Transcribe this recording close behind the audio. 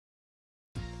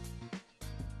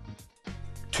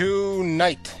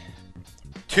Tonight,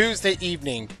 Tuesday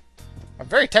evening. I'm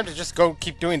very tempted to just go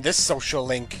keep doing this social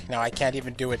link. No, I can't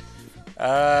even do it.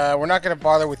 We're not gonna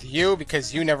bother with you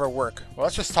because you never work. Well,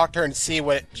 let's just talk to her and see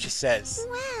what she says.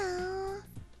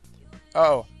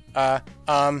 Well...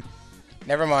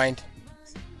 Never mind.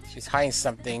 She's hiding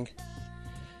something.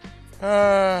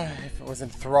 If it was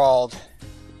enthralled.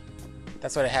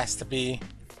 That's what it has to be.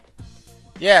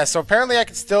 Yeah, so apparently I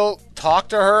can still talk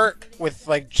to her with,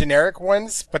 like, generic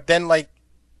ones, but then, like,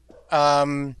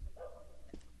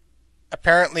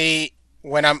 apparently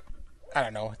when I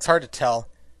don't know, it's hard to tell.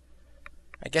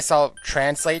 I guess I'll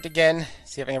translate again,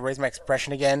 see if I can raise my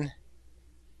expression again.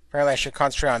 Apparently I should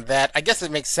concentrate on that. I guess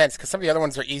it makes sense, because some of the other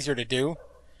ones are easier to do.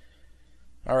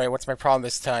 Alright, what's my problem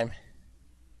this time?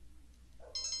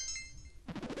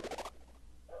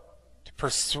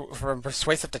 From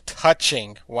persuasive to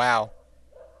touching. Wow.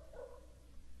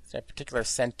 Is that a particular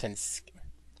sentence?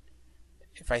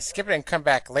 If I skip it and come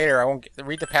back later, I won't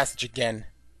read the passage again.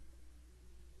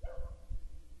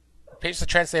 Page to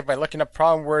translate by looking up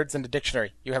problem words in the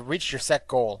dictionary. You have reached your set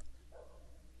goal.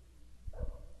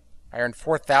 I earned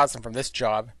 4,000 from this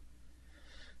job.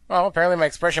 Well, apparently my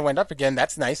expression went up again.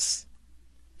 That's nice.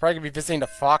 Probably gonna be visiting the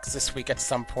Fox this week at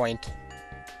some point.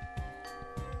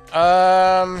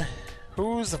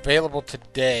 Who's available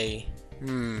today?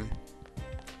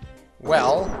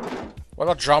 Well, what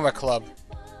about Drama Club?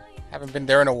 Haven't been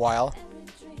there in a while.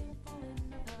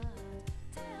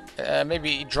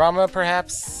 Maybe Drama,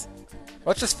 perhaps?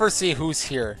 Let's just first see who's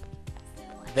here.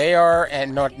 They are,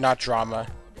 and not Drama.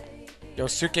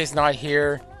 Yosuke's not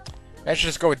here. I should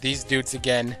just go with these dudes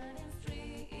again.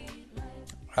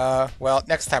 Well,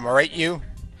 next time, alright, you?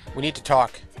 We need to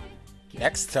talk.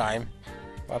 Next time?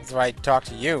 What happens if I talk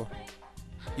to you?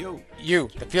 You.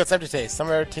 The field's empty today.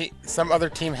 Some other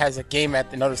team has a game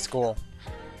at another school.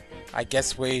 I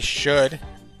guess we should.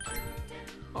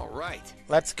 Alright.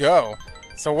 Let's go.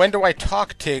 So when do I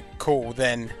talk to Ko,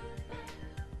 then?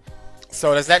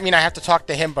 So does that mean I have to talk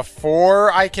to him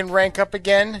before I can rank up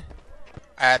again?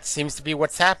 That seems to be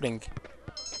what's happening.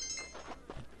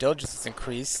 Diligence is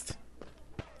increased.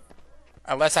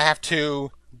 Unless I have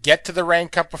to get to the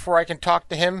rank up before I can talk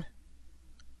to him.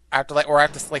 I have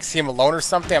to see him alone or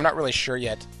something. I'm not really sure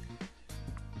yet.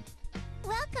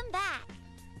 Welcome back.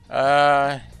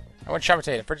 I went shopping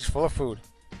today. The fridge is full of food.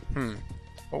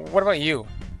 Well, what about you?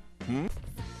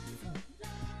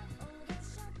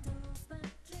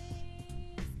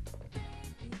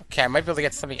 Okay, I might be able to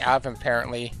get something out of him,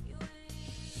 apparently.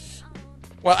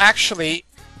 Well, actually...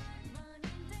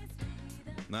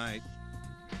 Night.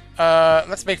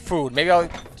 Let's make food. Maybe I'll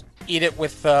eat it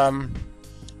with,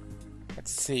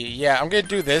 Let's see. Yeah, I'm gonna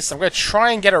do this. I'm gonna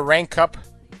try and get a rank up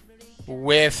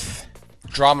with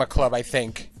Drama Club, I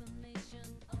think.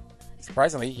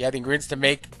 Surprisingly, you have the ingredients to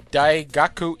make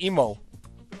Daigaku Imo.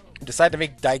 Decide to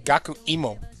make Daigaku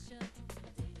Imo.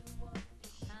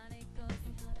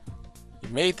 You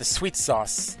made the sweet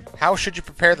sauce. How should you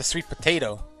prepare the sweet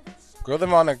potato? Grill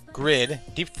them on a grid,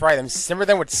 deep fry them, simmer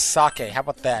them with sake. How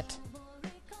about that?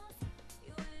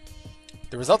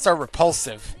 The results are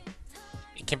repulsive.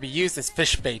 It can be used as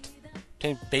fish bait.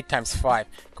 Obtain bait times 5.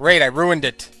 Great, I ruined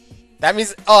it. That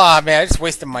means... Oh man, I just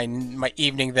wasted my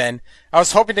evening then. I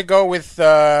was hoping to go with,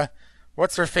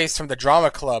 what's her face from the Drama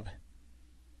Club.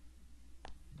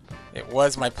 It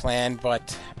was my plan,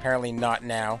 but apparently not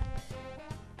now.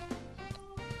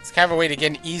 It's kind of a way to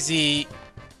get an easy,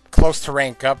 close to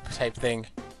rank up type thing.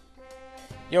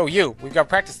 Yo, you, we've got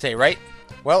practice today, right?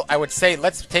 Well, I would say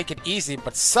let's take it easy,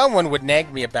 but someone would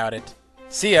nag me about it.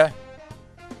 See ya.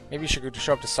 Maybe you should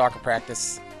show up to soccer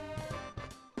practice.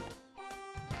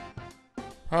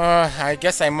 I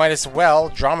guess I might as well.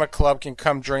 Drama Club can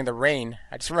come during the rain.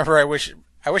 I just remember I wish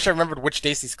I remembered which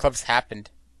days these clubs happened.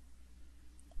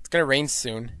 It's gonna rain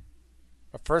soon.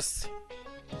 But first,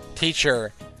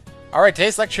 teacher. Alright,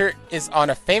 today's lecture is on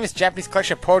a famous Japanese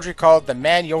collection of poetry called the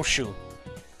Man Yoshu.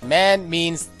 Man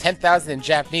means 10,000 in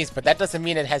Japanese, but that doesn't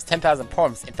mean it has 10,000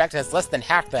 poems. In fact, it has less than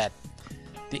half that.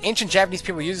 The ancient Japanese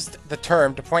people used the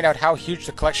term to point out how huge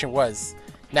the collection was.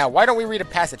 Now, why don't we read a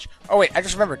passage? Oh wait, I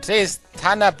just remembered. Today is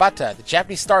Tanabata, the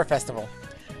Japanese Star Festival.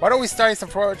 Why don't we study some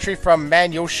poetry from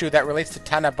Man Yoshu that relates to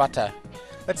Tanabata?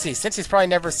 Let's see, since he's probably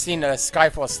never seen a sky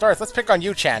full of stars, let's pick on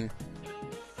Yu-chan.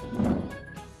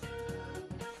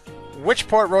 Which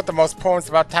poet wrote the most poems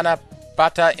about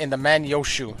Tanabata in the Man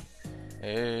Yoshu?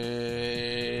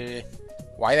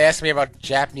 Why they ask me about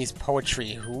Japanese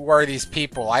poetry? Who are these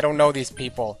people? I don't know these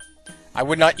people. I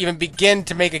would not even begin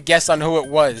to make a guess on who it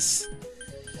was.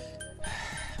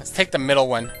 Let's take the middle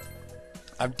one.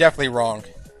 I'm definitely wrong.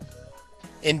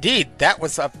 Indeed, that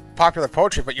was a popular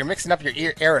poetry, but you're mixing up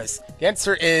your eras. The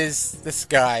answer is this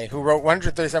guy, who wrote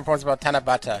 137 poems about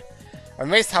Tanabata. I'm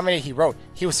amazed how many he wrote.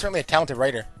 He was certainly a talented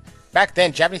writer. Back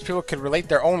then, Japanese people could relate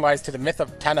their own lives to the myth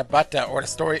of Tanabata, or the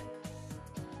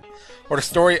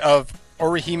story of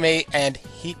Orihime and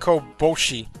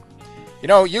Hikoboshi. You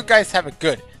know, you guys have it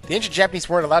good. The ancient Japanese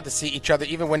weren't allowed to see each other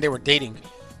even when they were dating.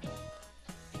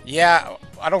 Yeah,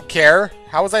 I don't care.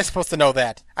 How was I supposed to know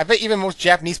that? I bet even most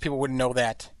Japanese people wouldn't know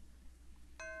that.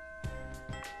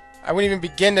 I wouldn't even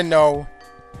begin to know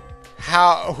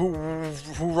who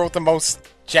wrote the most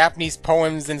Japanese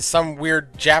poems in some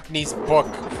weird Japanese book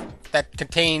that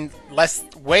contained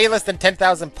way less than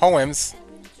 10,000 poems,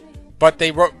 but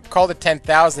they called it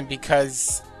 10,000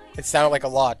 because it sounded like a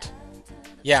lot.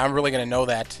 Yeah, I'm really gonna know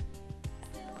that.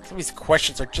 Some of these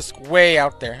questions are just way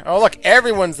out there. Oh look,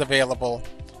 everyone's available.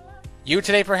 You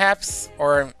today, perhaps?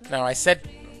 Or, no, I said...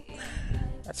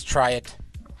 Let's try it.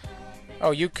 Oh,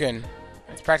 you can.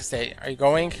 Let's practice it. Are you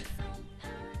going?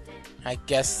 I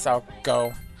guess I'll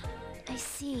go. I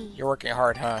see. You're working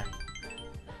hard, huh?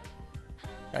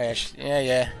 Oh, yeah,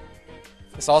 yeah.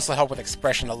 This also helped with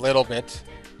expression a little bit.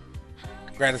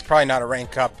 Granted, it's probably not a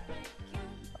rank up.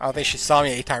 I don't think she saw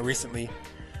me anytime recently.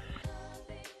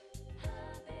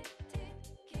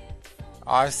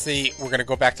 Obviously, we're gonna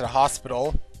go back to the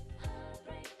hospital.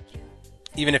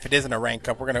 Even if it isn't a rank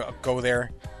up, we're gonna go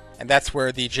there, and that's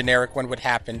where the generic one would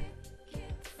happen.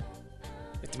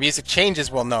 If the music changes,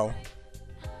 we'll know.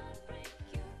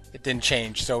 It didn't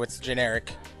change, so it's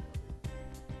generic.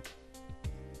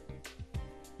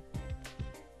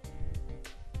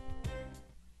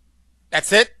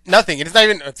 That's it? Nothing. It's not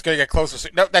even... It's gonna get closer.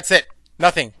 No, that's it.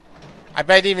 Nothing. I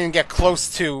bet I didn't even get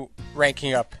close to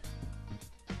ranking up.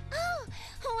 Oh,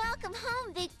 welcome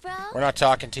home, big bro. We're not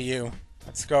talking to you.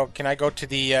 Let's go. Can I go to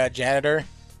the janitor?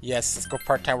 Yes, let's go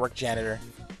part-time work janitor.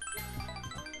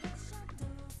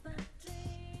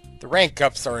 The rank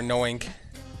ups are annoying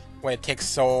when it takes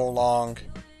so long.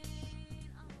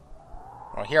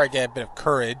 Well, here I get a bit of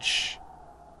courage.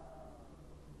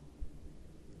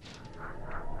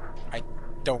 I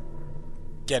don't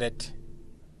get it.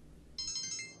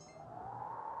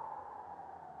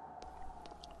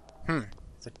 There's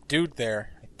a dude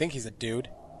there. I think he's a dude.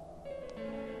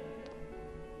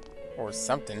 Or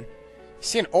something. You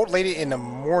see an old lady in a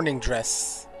morning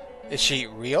dress. Is she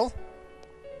real?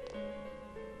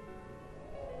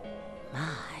 My.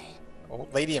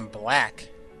 Old lady in black.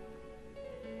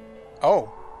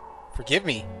 Oh, forgive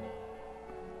me.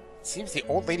 It seems the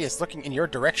old lady is looking in your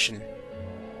direction.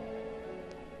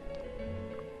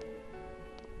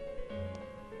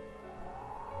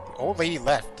 The old lady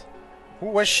left. Who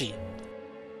was she?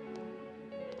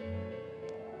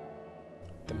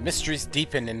 The mysteries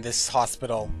deepen in this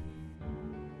hospital.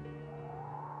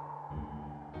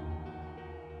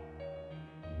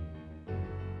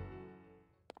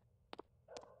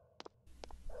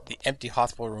 The empty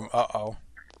hospital room. Uh-oh.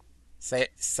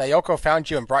 Sayoko found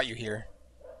you and brought you here.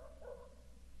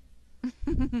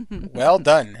 Well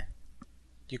done.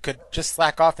 You could just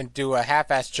slack off and do a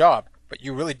half-assed job, but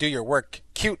you really do your work.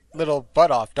 Cute little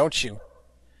butt off, don't you?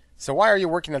 So why are you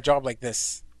working a job like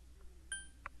this?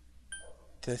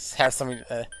 To have something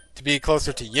to be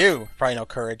closer to you. Probably no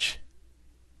courage.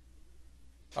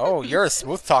 Oh, you're a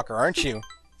smooth talker, aren't you?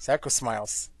 Sayoko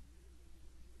smiles.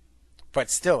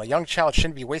 But still, a young child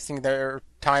shouldn't be wasting their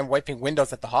time wiping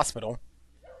windows at the hospital.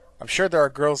 I'm sure there are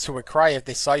girls who would cry if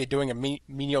they saw you doing a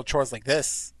menial chores like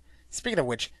this. Speaking of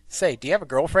which, say, do you have a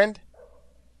girlfriend?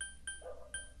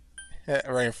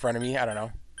 Right in front of me, I don't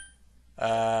know.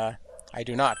 I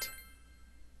do not.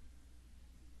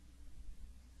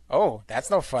 Oh, that's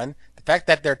no fun. The fact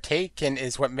that they're taken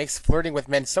is what makes flirting with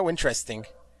men so interesting.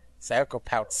 Sayoko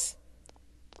pouts.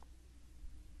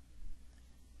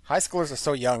 High schoolers are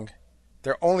so young.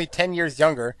 They're only 10 years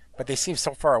younger, but they seem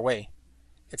so far away.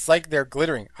 It's like they're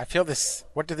glittering. I feel this,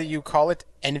 what do you call it?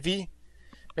 Envy?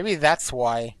 Maybe that's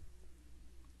why.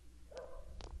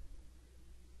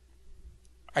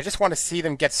 I just want to see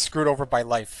them get screwed over by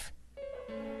life.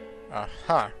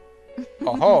 Uh-huh.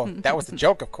 Oh-ho, that was a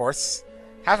joke, of course.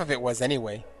 Half of it was,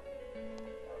 anyway.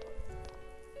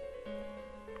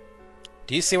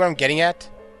 Do you see what I'm getting at?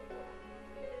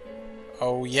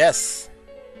 Oh, yes.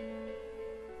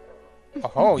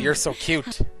 Oh, you're so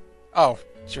cute. Oh,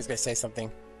 she was gonna say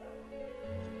something.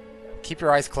 Keep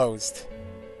your eyes closed.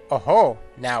 Oh,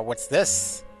 now what's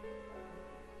this?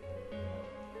 You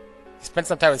spent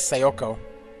some time with Sayoko.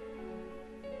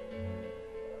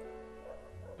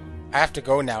 I have to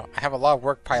go now. I have a lot of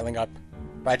work piling up,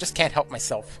 but I just can't help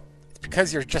myself. It's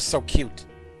because you're just so cute.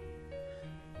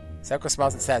 Sayoko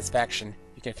smiles in satisfaction.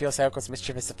 You can feel Sayoko's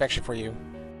mischievous affection for you.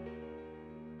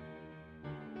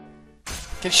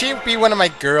 Can she be one of my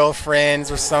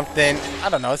girlfriends or something? I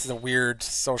don't know. This is a weird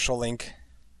social link.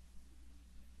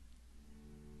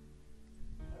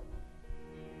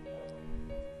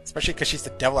 Especially because she's the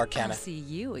Devil Arcana. I'll see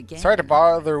you again. Sorry to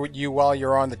bother you while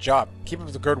you're on the job. Keep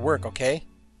up the good work, okay?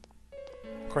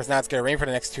 Of course, now it's gonna rain for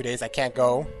the next 2 days. I can't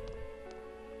go.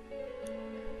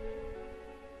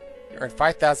 You earned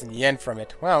 5,000 yen from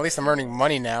it. Well, at least I'm earning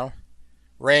money now.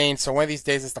 Rain, so one of these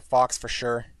days it's the fox for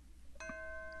sure.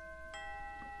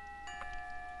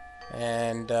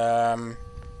 And, damn,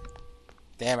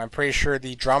 I'm pretty sure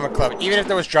the drama club, even if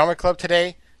there was drama club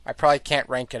today, I probably can't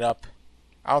rank it up.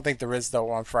 I don't think there is, though,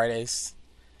 on Fridays.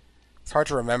 It's hard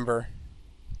to remember.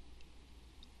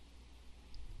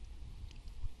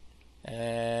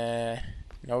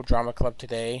 No drama club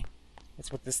today.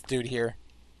 What's with this dude here?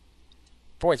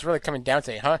 Boy, it's really coming down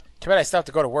today, huh? Too bad I still have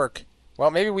to go to work.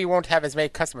 Well, maybe we won't have as many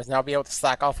customers, and I'll be able to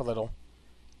slack off a little.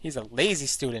 He's a lazy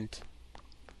student.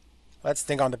 Let's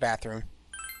think on the bathroom.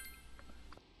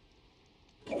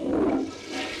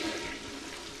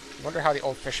 Wonder how the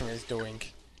old fisherman is doing.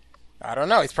 I don't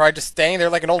know. He's probably just staying there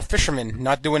like an old fisherman,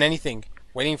 not doing anything.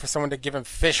 Waiting for someone to give him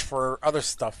fish for other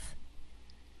stuff.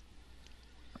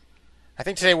 I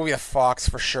think today will be the fox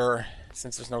for sure,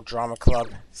 since there's no drama club.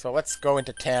 So let's go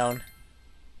into town.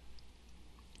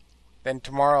 Then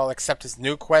tomorrow I'll accept his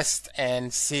new quest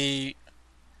and see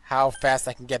how fast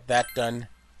I can get that done.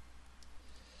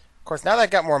 Of course, now that I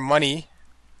got more money,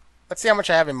 let's see how much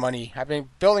I have in money. I've been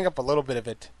building up a little bit of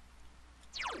it.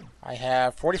 I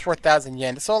have 44,000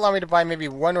 yen. This will allow me to buy maybe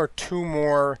 1 or 2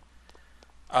 more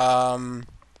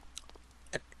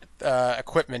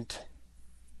equipment.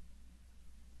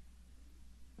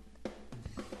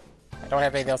 I don't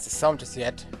have anything else to sell him just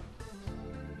yet.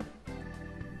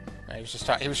 He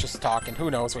was just talking.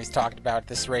 Who knows what he's talking about at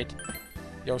this rate?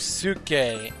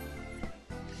 Yosuke.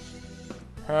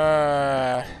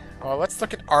 Well, let's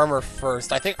look at armor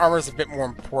first. I think armor is a bit more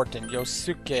important.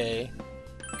 Yosuke.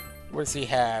 What does he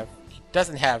have? He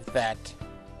doesn't have that.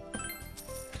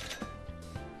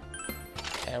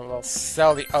 And we'll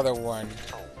sell the other one.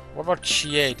 What about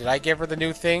Chie? Did I give her the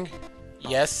new thing?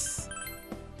 Yes.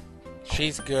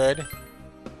 She's good.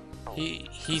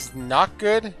 He's not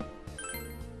good?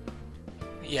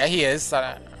 Yeah, he is.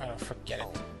 I don't forget it.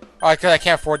 Oh, because I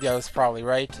can't afford the others, probably,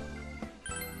 right?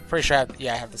 Pretty sure I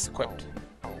have this equipped.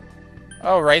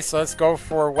 Alright, so let's go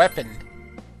for weapon.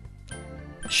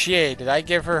 Chie, did I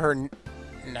give her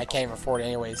I can't even afford it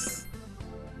anyways.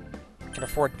 I can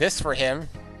afford this for him.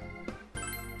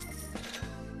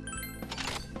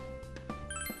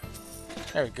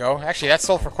 There we go. Actually, that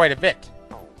sold for quite a bit.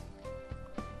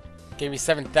 Gave me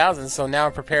 7,000, so now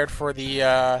I'm prepared for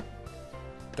the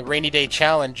rainy day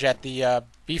challenge at the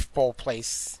beef bowl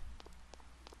place.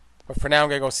 But for now, I'm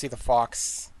gonna go see the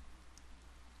fox.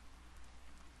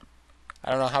 I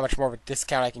don't know how much more of a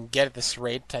discount I can get at this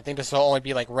rate. I think this will only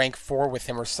be like rank 4 with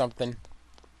him or something.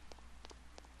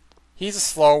 He's a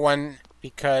slow one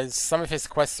because some of his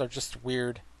quests are just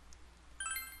weird.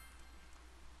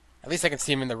 At least I can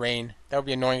see him in the rain. That would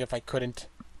be annoying if I couldn't.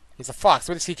 He's a fox.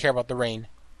 What does he care about the rain?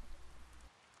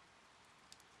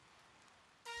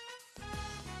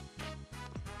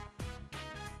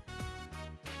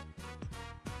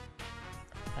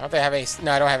 I don't have any.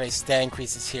 No, I don't have any stat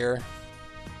increases here.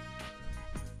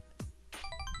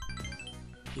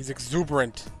 He's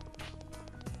exuberant.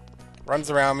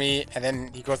 Runs around me, and then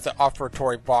he goes to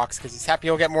offertory box because he's happy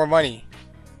he'll get more money.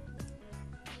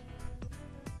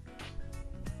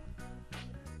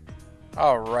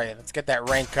 Alright, let's get that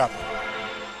rank up.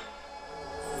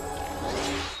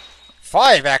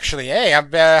 5, actually. Hey, I'm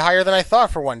higher than I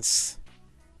thought for once.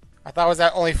 I thought I was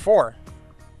at only 4.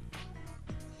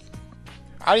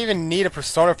 I don't even need a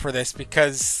persona for this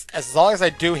because as long as I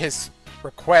do his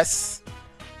requests,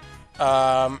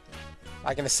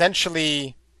 I can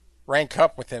essentially rank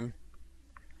up with him.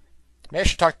 Maybe I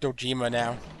should talk to Dojima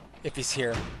now, if he's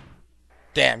here.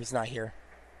 Damn, he's not here.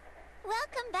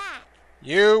 Welcome back.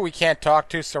 You, we can't talk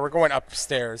to, so we're going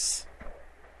upstairs.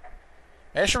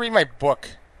 Maybe I should read my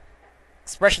book.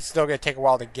 Expression's still gonna take a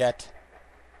while to get.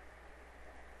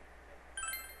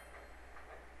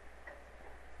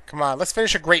 Come on, let's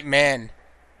finish A Great Man.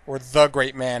 Or The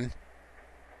Great Man.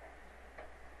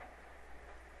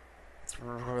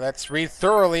 Let's read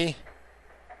thoroughly.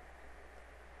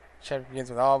 Chapter begins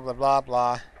with all blah blah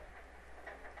blah.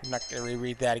 I'm not gonna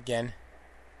reread that again.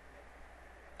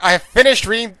 I have finished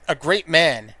reading A Great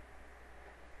Man.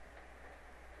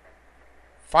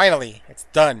 Finally, it's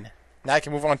done. Now I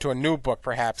can move on to a new book,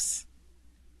 perhaps.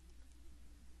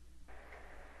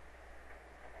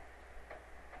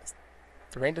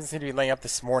 The rain doesn't seem to be laying up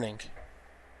this morning.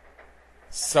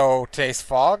 So today's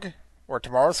fog? Or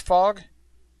tomorrow's fog?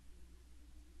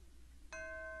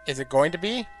 Is it going to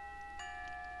be?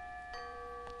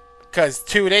 Because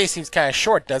 2 days seems kind of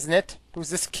short, doesn't it? Who's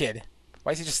this kid?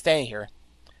 Why is he just staying here?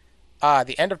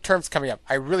 The end of term's coming up.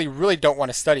 I really, really don't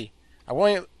want to study. I'm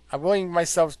willing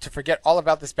myself to forget all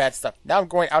about this bad stuff. Now I'm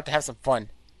going out to have some fun.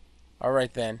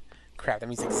 Alright then. Crap, that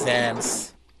means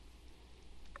exams.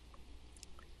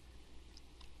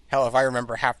 Hell, if I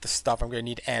remember half the stuff I'm going to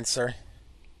need to answer.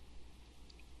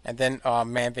 And then, oh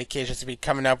man, vacations will be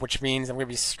coming up, which means I'm going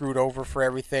to be screwed over for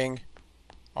everything.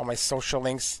 All my social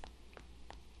links.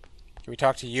 Can we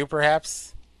talk to you,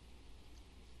 perhaps?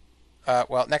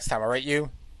 Well, next time, alright, you?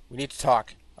 We need to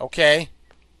talk. Okay.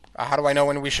 How do I know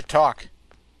when we should talk?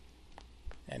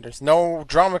 And there's no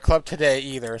drama club today,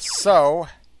 either, so...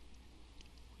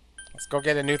 let's go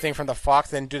get a new thing from the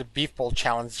Fox, then do the Beef Bowl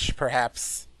challenge,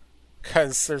 perhaps.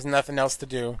 Because there's nothing else to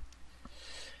do.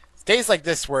 It's days like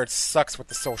this where it sucks with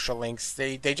the social links.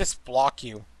 They just block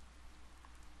you.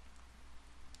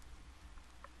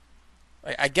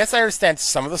 I guess I understand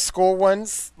some of the school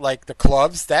ones, like the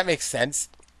clubs. That makes sense.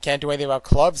 Can't do anything about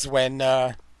clubs when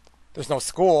there's no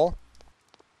school.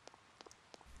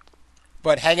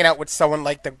 But hanging out with someone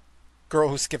like the girl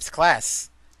who skips class,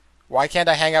 why can't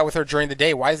I hang out with her during the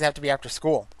day? Why does it have to be after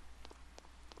school?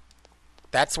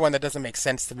 That's one that doesn't make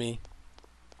sense to me.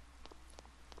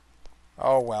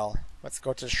 Oh well. Let's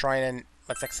go to the shrine and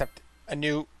let's accept a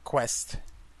new quest.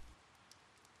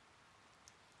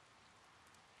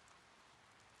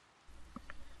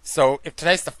 So, if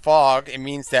tonight's the fog, it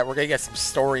means that we're gonna get some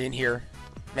story in here.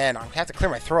 Man, I'm gonna have to clear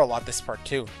my throat a lot this part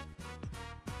too.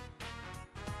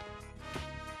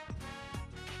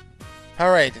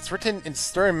 Alright, it's written in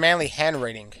stern manly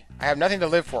handwriting. I have nothing to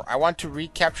live for. I want to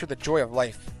recapture the joy of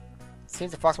life. It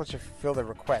seems the fox wants to fulfill the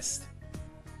request.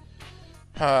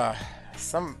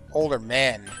 Some older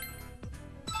man.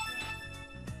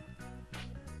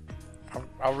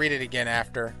 I'll read it again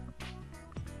after.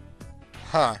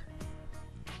 Huh.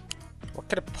 What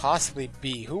could it possibly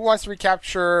be? Who wants to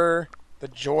recapture the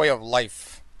joy of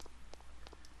life?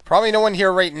 Probably no one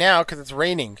here right now because it's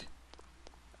raining.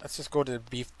 Let's just go to the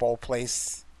Beef Bowl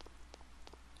place.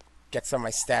 Get some of my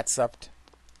stats up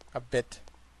a bit.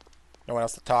 No one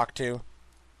else to talk to.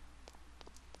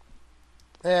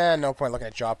 No point looking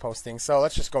at job postings, so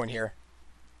let's just go in here.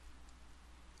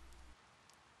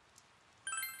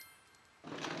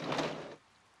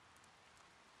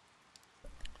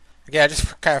 Again, I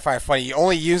just kind of find it funny. You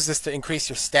only use this to increase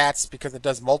your stats because it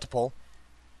does multiple.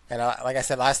 And like I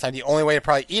said last time, the only way to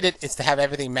probably eat it is to have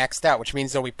everything maxed out, which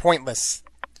means it'll be pointless.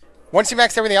 Once you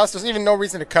max everything else, there's even no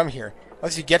reason to come here.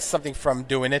 Unless you get something from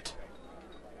doing it.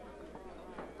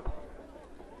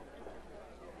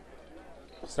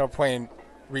 There's no point in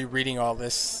rereading all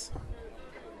this.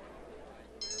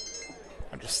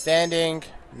 Understanding,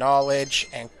 knowledge,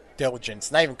 and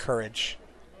diligence. Not even courage.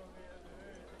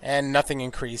 And nothing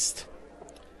increased.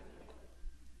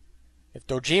 If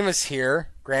Dojima's here,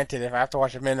 granted, if I have to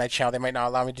watch the Midnight Channel, they might not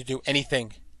allow me to do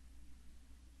anything.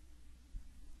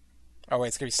 Oh wait,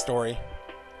 it's gonna be story.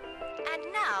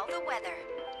 And now the weather.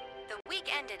 The week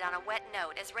ended on a wet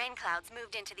note as rain clouds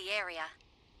moved into the area.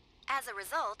 As a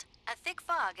result, a thick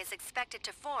fog is expected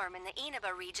to form in the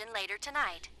Inaba region later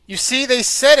tonight. You see, they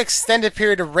said extended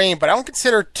period of rain, but I don't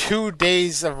consider 2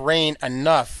 days of rain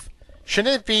enough.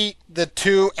 Shouldn't it be the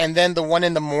 2 and then the 1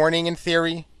 in the morning in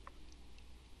theory?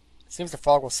 It seems the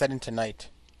fog will set in tonight.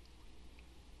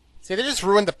 See, they just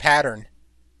ruined the pattern.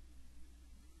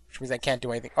 Which means I can't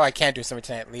do anything. Oh, I can do something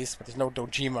tonight at least, but there's no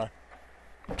Dojima.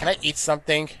 Can I eat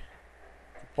something?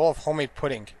 A bowl of homemade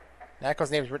pudding.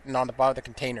 Naneko's name is written on the bottom of the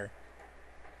container.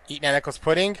 Eat Naneko's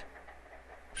pudding?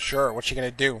 Sure, what's she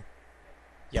gonna do?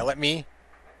 Yell at me?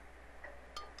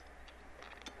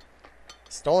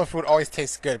 Stolen food always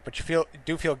tastes good, but you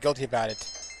do feel guilty about it.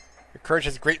 Your courage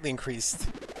has greatly increased.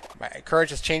 My courage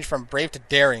has changed from brave to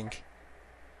daring.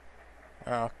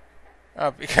 Oh,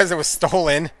 because it was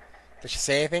stolen. Did she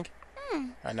say anything?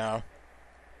 I know.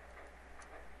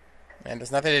 And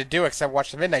there's nothing to do except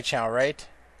watch the Midnight Channel, right?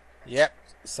 Yep.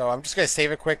 So I'm just going to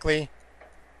save it quickly.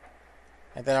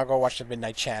 And then I'll go watch the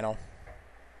Midnight Channel.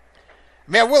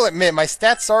 I mean, I will admit, my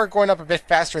stats are going up a bit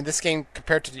faster in this game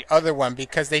compared to the other one.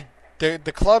 Because the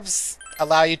clubs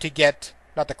allow you to get...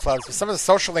 Not the clubs, but some of the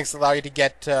social links allow you to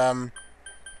get your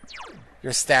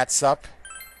stats up.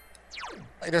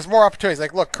 Like, there's more opportunities.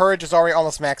 Like, look, courage is already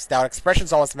almost maxed out.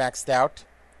 Expression's almost maxed out.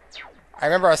 I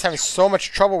remember I was having so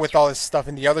much trouble with all this stuff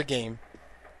in the other game.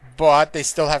 But they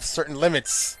still have certain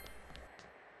limits.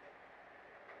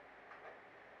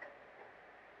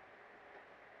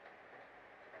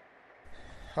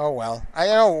 Oh well. I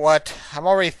know what. I'm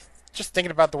already just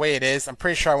thinking about the way it is. I'm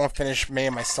pretty sure I won't finish many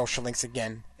of my social links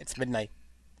again. It's midnight.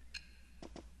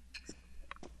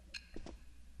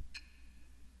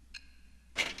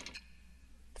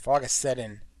 The fog has set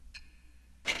in.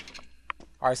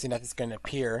 Obviously nothing's going to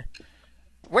appear.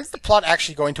 When's the plot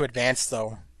actually going to advance,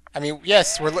 though? I mean,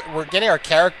 yes, we're getting our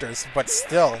characters, but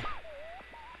still.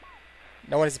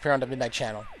 No one has appeared on the Midnight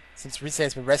Channel. Since Rise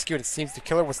has been rescued, it seems the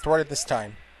killer was thwarted this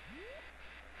time.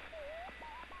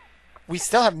 We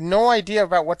still have no idea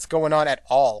about what's going on at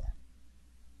all.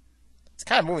 It's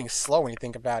kind of moving slow when you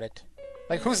think about it.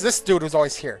 Like, who's this dude who's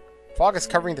always here? Fog is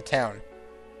covering the town.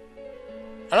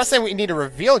 I'm not saying we need it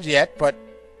revealed yet, but...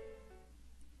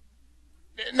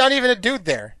 not even a dude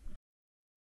there.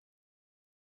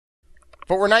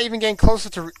 But we're not even getting closer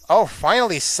to... oh,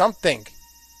 finally, something.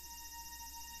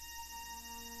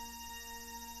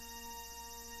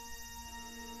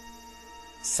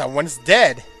 Someone's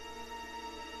dead.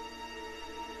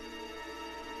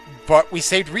 But we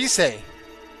saved Rise.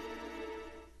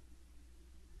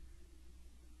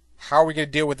 How are we going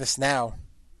to deal with this now?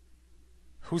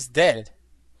 Who's dead?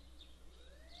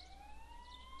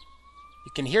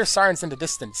 You can hear sirens in the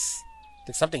distance.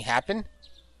 Did something happen?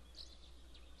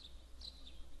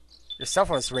 Your cell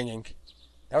phone is ringing.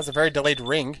 That was a very delayed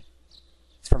ring.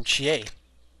 It's from Chie.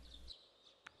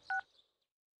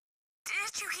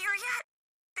 Did you hear yet?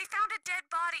 They found a dead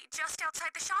body just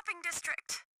outside the shopping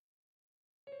district.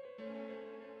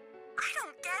 I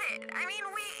don't get it. I mean,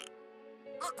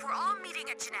 look, we're all meeting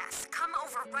at Jeunesse. Come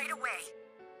over right away.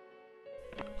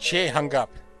 Chie hung up.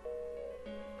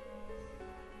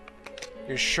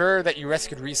 You're sure that you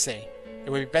rescued Rise? It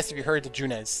would be best if you hurried to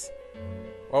Jeunesse.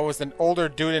 Well, it was an older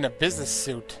dude in a business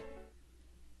suit.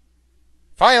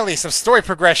 Finally, some story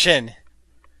progression!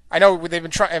 I know they've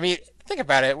been trying... I mean, think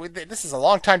about it. This is a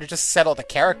long time to just settle the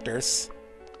characters.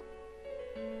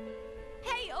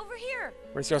 Hey, over here!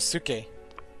 Where's Yosuke?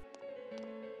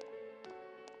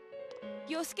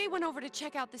 Yosuke went over to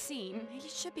check out the scene. He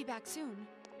should be back soon.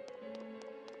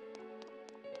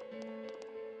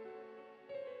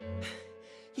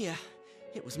 Yeah,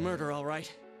 it was murder, all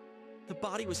right. The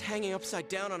body was hanging upside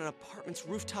down on an apartment's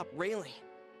rooftop railing.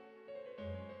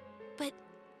 But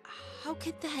how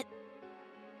could that...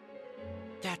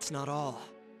 That's not all.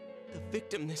 The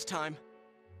victim this time,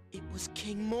 it was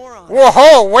King Moron.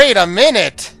 Whoa, wait a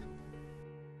minute!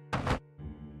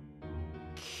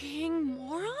 King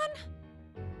Moron?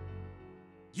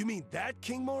 You mean that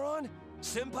King Moron?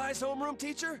 Senpai's homeroom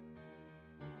teacher?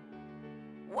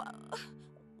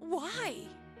 Why?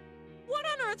 What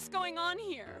on earth's going on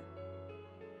here?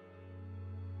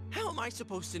 How am I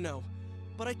supposed to know?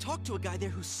 But I talked to a guy there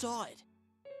who saw it.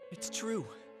 It's true.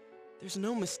 There's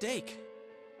no mistake.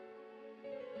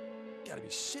 Gotta be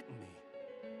shitting me.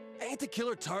 Ain't the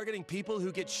killer targeting people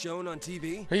who get shown on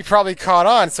TV? He probably caught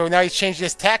on, so now he's changing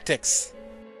his tactics.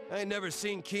 I ain't never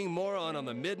seen King Moron on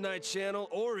the Midnight Channel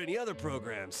or any other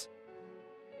programs.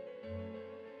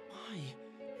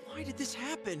 Why did this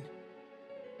happen?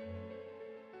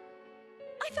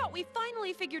 I thought we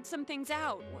finally figured some things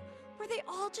out. Were they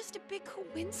all just a big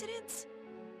coincidence?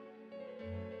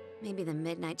 Maybe the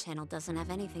Midnight Channel doesn't have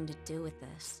anything to do with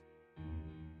this.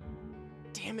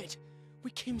 Damn it!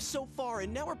 We came so far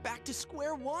and now we're back to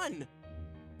square one!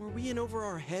 Were we in over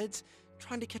our heads,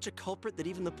 trying to catch a culprit that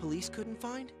even the police couldn't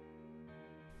find?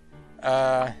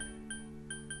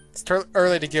 It's too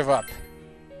early to give up.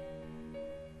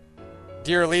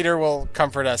 Dear leader will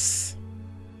comfort us.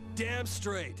 Damn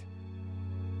straight.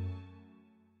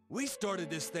 We started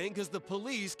this thing because the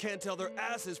police can't tell their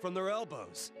asses from their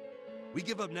elbows. We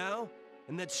give up now,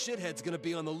 and that shithead's gonna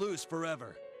be on the loose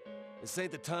forever. This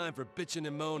ain't the time for bitching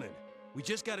and moaning. We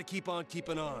just gotta keep on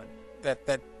keeping on.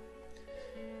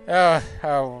 Oh,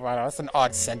 wow, that's an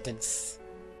odd sentence.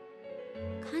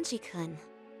 Kanji-kun.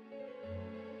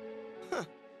 Huh.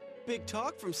 Big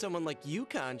talk from someone like you,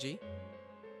 Kanji.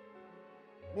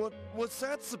 What's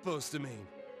that supposed to mean?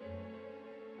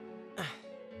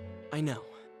 I know.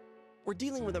 We're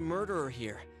dealing with a murderer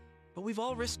here, but we've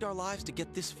all risked our lives to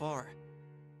get this far.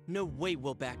 No way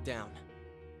we'll back down.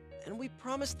 And we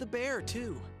promised the bear,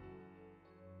 too.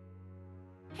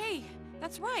 Hey,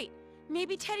 that's right.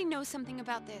 Maybe Teddy knows something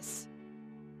about this.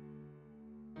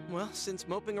 Well, since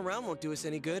moping around won't do us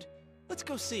any good, let's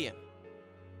go see him.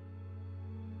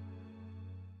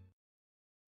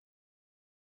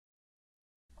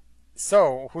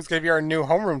 So, who's gonna be our new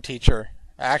homeroom teacher?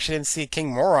 I actually didn't see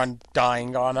King Moron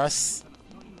dying on us.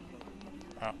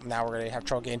 Oh, now we're gonna have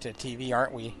trouble getting to the TV,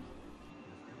 aren't we?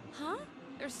 Huh?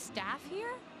 There's staff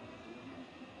here?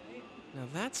 Now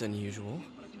that's unusual.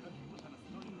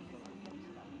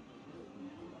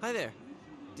 Hi there.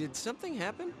 Did something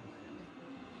happen?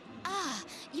 Ah,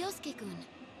 Yosuke-kun.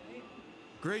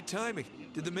 Great timing.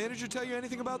 Did the manager tell you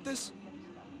anything about this?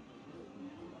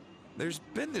 There's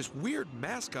been this weird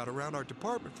mascot around our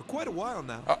department for quite a while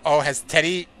now. Uh-oh, has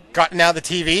Teddy gotten out of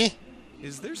the TV?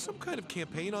 Is there some kind of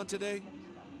campaign on today?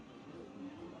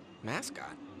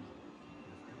 Mascot?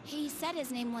 He said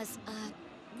his name was,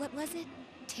 what was it?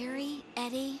 Terry?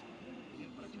 Eddie?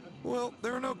 Well,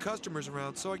 there are no customers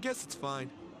around, so I guess it's fine.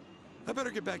 I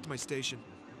better get back to my station.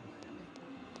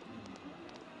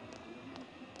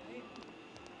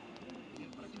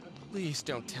 Please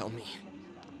don't tell me.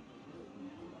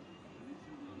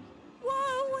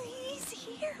 Whoa, he's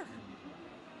here.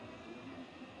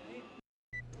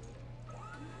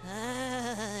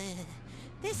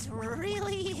 This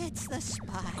really hits the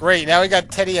spot. Great, now we got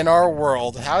Teddy in our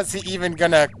world. How is he even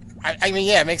gonna... I mean,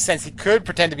 yeah, it makes sense. He could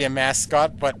pretend to be a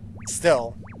mascot, but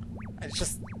still. It's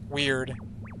just weird.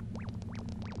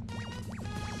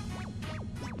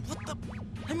 What the?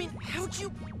 I mean, how'd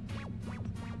you...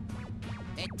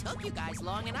 It took you guys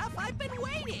long enough. I've been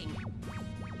waiting.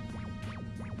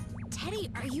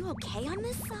 Teddy, are you okay on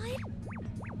this side?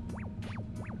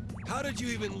 How did you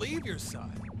even leave your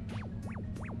side?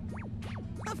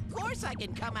 Of course I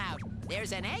can come out.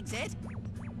 There's an exit.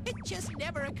 It just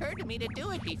never occurred to me to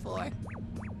do it before.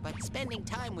 But spending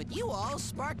time with you all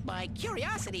sparked my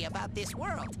curiosity about this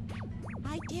world.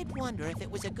 I did wonder if it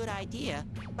was a good idea,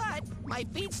 but my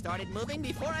feet started moving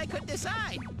before I could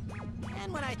decide.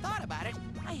 And when I thought about it,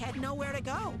 I had nowhere to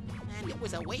go, and it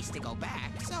was a waste to go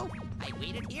back, so I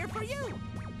waited here for you.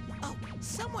 Oh,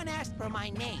 someone asked for my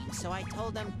name, so I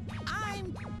told them,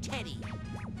 I'm Teddy.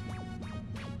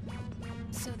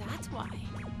 So that's why.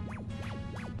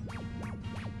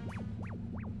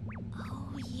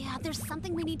 Oh, yeah, there's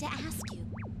something we need to ask you.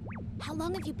 How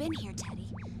long have you been here, Teddy?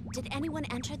 Did anyone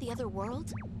enter the other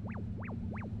world?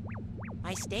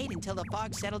 I stayed until the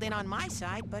fog settled in on my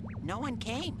side, but no one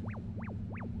came.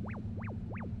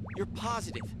 You're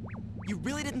positive? You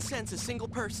really didn't sense a single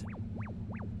person?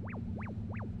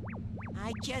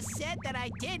 I just said that I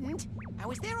didn't. I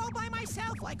was there all by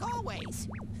myself, like always.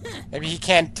 Maybe he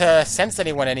can't sense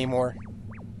anyone anymore.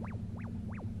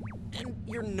 And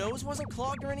your nose wasn't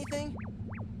clogged or anything?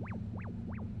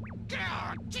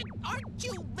 Aren't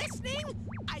you listening?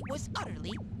 I was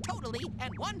utterly, totally,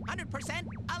 and 100%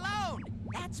 alone.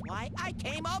 That's why I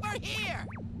came over here.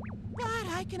 But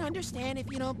I can understand if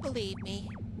you don't believe me.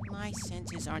 My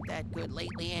senses aren't that good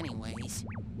lately anyways.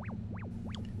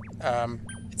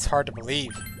 It's hard to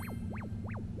believe.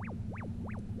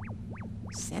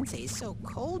 Sensei's so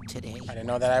cold today. I didn't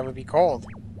know that I would be cold.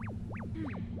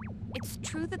 It's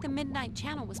true that the Midnight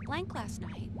Channel was blank last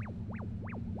night.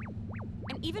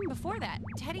 And even before that,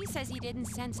 Teddy says he didn't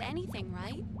sense anything,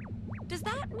 right? Does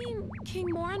that mean King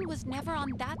Morin was never on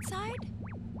that side?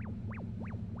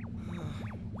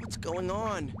 What's going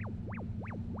on?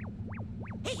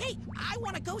 Hey, I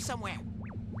want to go somewhere.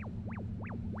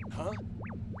 Huh?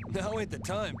 Now ain't the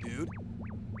time, dude.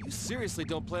 You seriously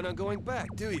don't plan on going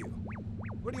back, do you?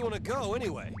 Where do you want to go,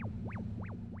 anyway?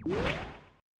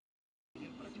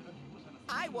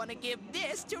 I want to give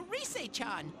this to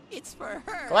Rise-chan. It's for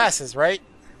her. Glasses, right?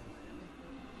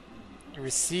 You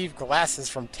received glasses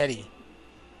from Teddy.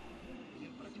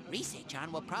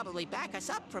 Rise-chan will probably back us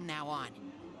up from now on.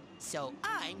 So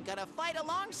I'm gonna fight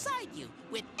alongside you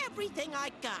with everything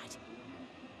I got.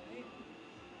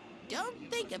 Don't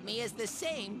think of me as the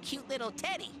same cute little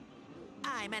Teddy.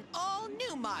 I'm an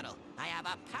all-new model. I have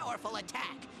a powerful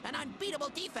attack, an unbeatable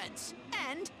defense,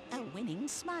 and a winning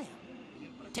smile.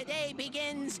 Today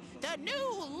begins the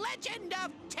new legend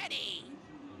of Teddy.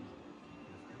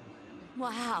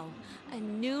 Wow, a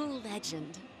new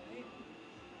legend.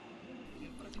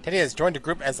 Teddy has joined the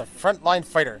group as a frontline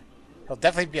fighter. He'll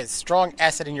definitely be a strong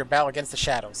asset in your battle against the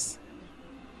shadows.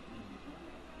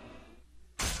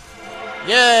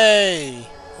 Yay!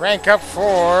 Rank up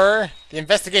for the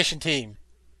investigation team.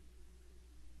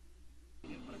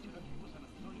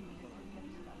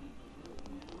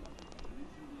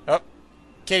 Oh,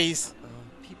 kitties.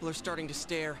 People are starting to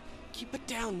stare. Keep it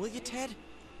down, will you, Ted?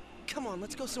 Come on,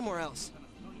 let's go somewhere else.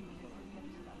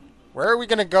 Where are we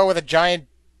gonna go with a giant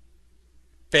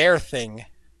bear thing?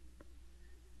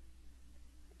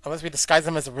 Unless we disguise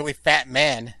him as a really fat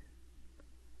man.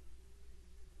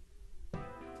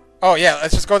 Oh yeah,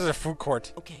 let's just go to the food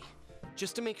court. Okay,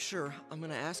 just to make sure, I'm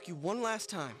gonna ask you one last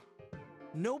time.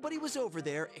 Nobody was over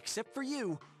there except for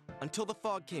you until the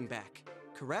fog came back,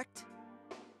 correct?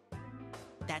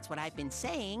 That's what I've been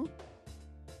saying.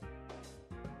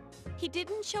 He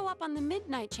didn't show up on the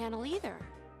Midnight Channel either.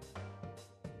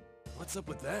 What's up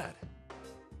with that?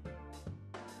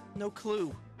 No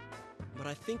clue. But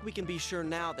I think we can be sure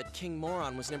now that King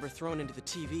Moron was never thrown into the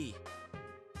TV.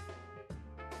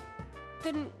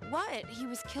 Then what? He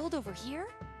was killed over here?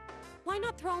 Why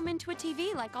not throw him into a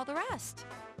TV like all the rest?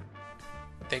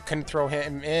 They couldn't throw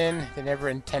him in. They never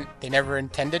intended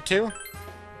to.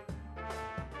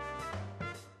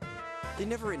 They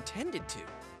never intended to.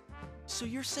 So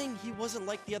you're saying he wasn't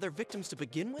like the other victims to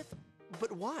begin with?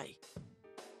 But why?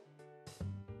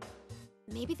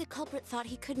 Maybe the culprit thought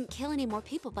he couldn't kill any more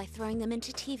people by throwing them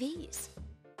into TVs.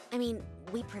 I mean,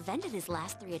 we prevented his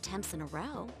last 3 attempts in a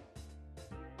row.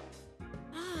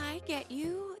 Ah, I get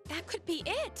you. That could be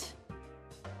it.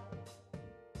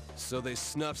 So they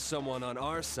snuffed someone on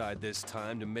our side this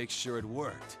time to make sure it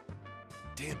worked.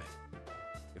 Damn it.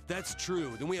 If that's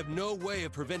true, then we have no way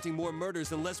of preventing more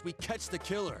murders unless we catch the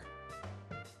killer.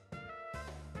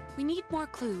 We need more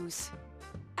clues.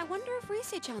 I wonder if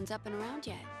Rise-chan's up and around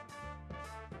yet.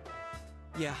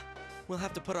 Yeah, we'll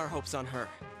have to put our hopes on her.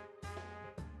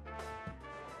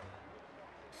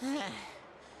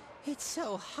 It's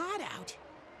so hot out.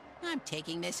 I'm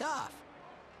taking this off.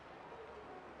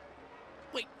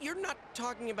 Wait, you're not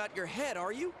talking about your head,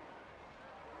 are you?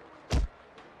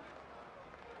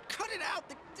 Cut it out!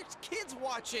 There's kids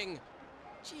watching!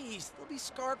 Jeez, they'll be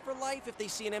scarred for life if they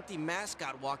see an empty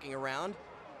mascot walking around.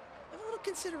 Have a little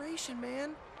consideration,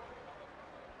 man.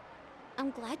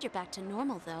 I'm glad you're back to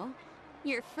normal, though.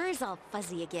 Your fur's all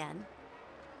fuzzy again.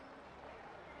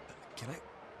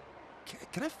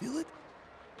 Can I feel it?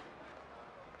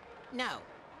 No.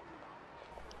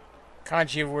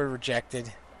 Kanji were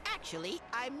rejected. Actually,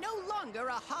 I'm no longer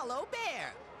a hollow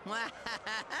bear.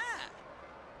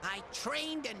 I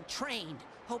trained and trained,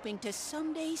 hoping to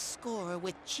someday score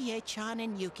with Chie-chan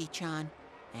and Yuki-chan.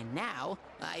 And now,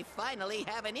 I finally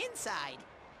have an inside.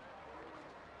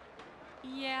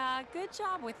 Yeah, good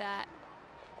job with that.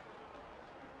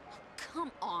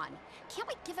 Come on. Can't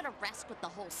we give it a rest with the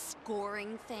whole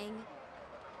scoring thing?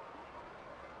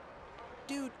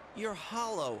 Dude, you're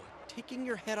hollow. Taking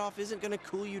your head off isn't gonna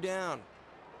cool you down.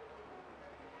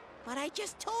 But I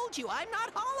just told you I'm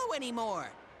not hollow anymore.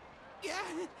 Yeah,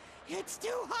 it's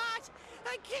too hot.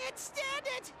 I can't stand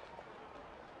it.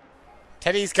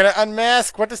 Teddy's gonna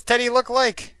unmask. What does Teddy look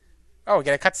like? Oh, we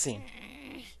get a cutscene.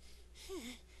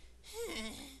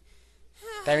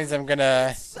 That means I'm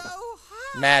gonna So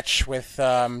hot. match with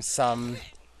some.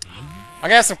 I'm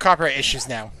gonna have some copyright issues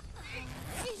now.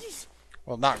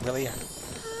 Well, not really.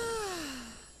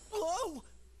 Whoa!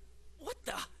 What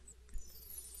the?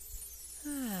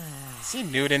 Is he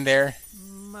nude in there?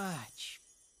 Much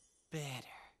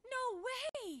better. No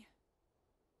way!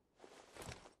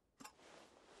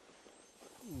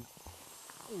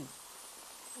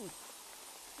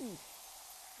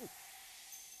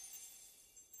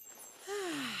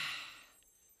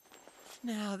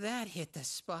 Now that hit the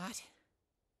spot.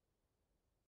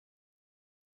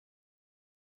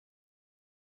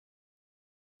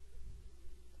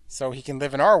 So he can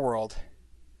live in our world.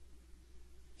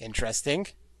 Interesting.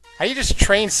 How do you just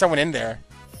train someone in there?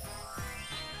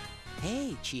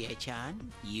 Hey,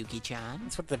 Chie-chan, Yuki-chan.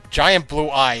 It's with the giant blue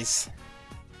eyes.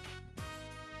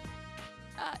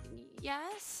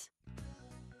 Yes?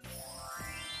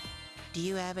 Do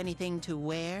you have anything to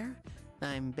wear?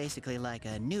 I'm basically like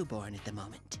a newborn at the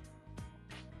moment.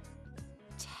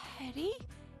 Teddy?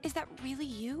 Is that really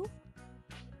you?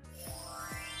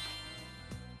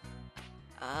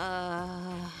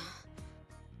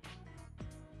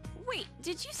 Wait,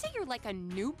 did you say you're like a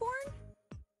newborn?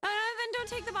 Then don't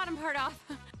take the bottom part off.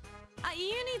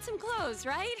 You need some clothes,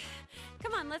 right?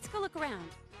 Come on, let's go look around.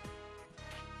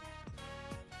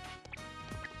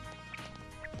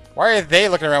 Why are they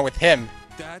looking around with him?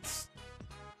 That's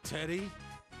Teddy?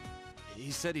 He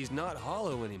said he's not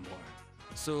hollow anymore.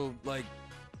 So, like,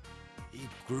 he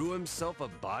grew himself a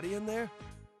body in there?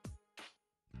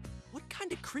 What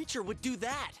kind of creature would do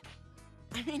that?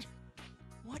 I mean,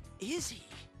 what is he?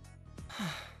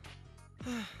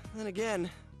 Then again,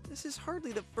 this is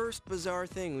hardly the first bizarre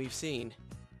thing we've seen.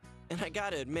 And I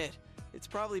gotta admit, it's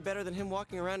probably better than him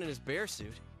walking around in his bear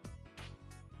suit.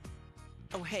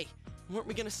 Oh hey, weren't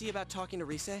we gonna see about talking to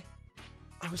Rise?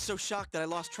 I was so shocked that I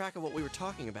lost track of what we were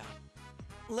talking about.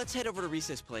 Let's head over to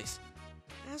Rise's place.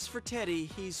 As for Teddy,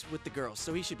 he's with the girls,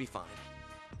 so he should be fine.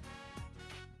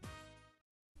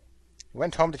 We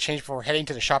went home to change before heading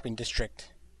to the shopping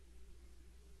district.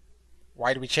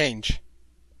 Why do we change?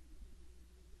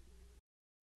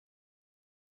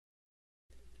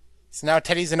 So now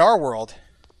Teddy's in our world.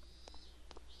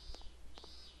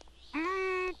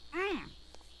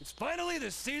 It's finally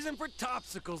the season for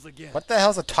topsicles again. What the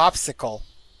hell's a topsicle?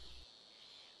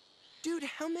 Dude,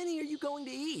 how many are you going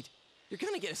to eat? You're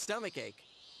gonna get a stomachache.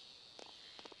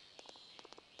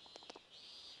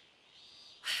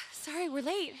 Sorry, we're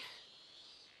late.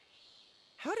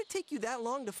 How'd it take you that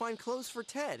long to find clothes for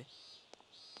Ted?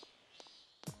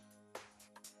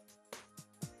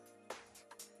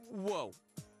 Whoa.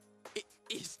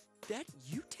 Is that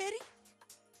you, Teddy?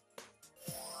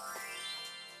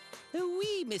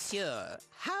 Oui, monsieur.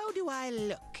 How do I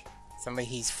look? Suddenly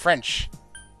he's French.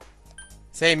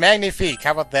 Say magnifique,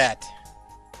 how about that?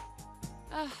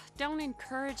 Ugh, don't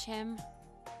encourage him.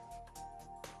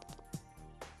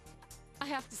 I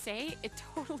have to say, it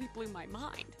totally blew my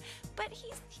mind. But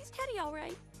he's Teddy, all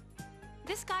right.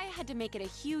 This guy had to make it a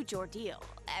huge ordeal.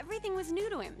 Everything was new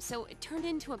to him, so it turned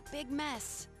into a big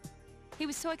mess. He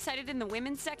was so excited in the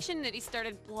women's section that he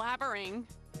started blabbering.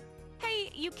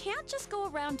 Hey, you can't just go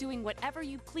around doing whatever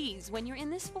you please when you're in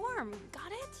this form,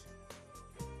 got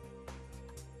it?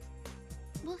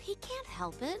 Well, he can't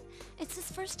help it. It's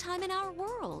his first time in our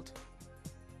world.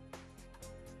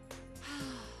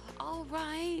 All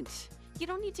right. You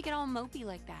don't need to get all mopey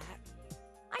like that.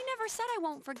 I never said I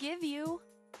won't forgive you.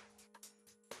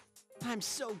 I'm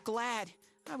so glad.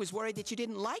 I was worried that you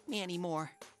didn't like me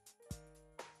anymore.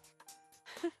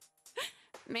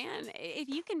 Man, if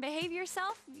you can behave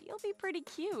yourself, you'll be pretty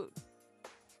cute.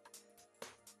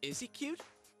 Is he cute?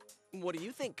 What do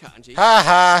you think, Kanji? Ha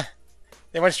ha!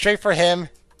 They went straight for him.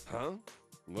 Huh?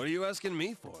 What are you asking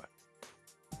me for?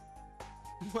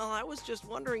 Well, I was just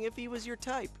wondering if he was your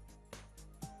type.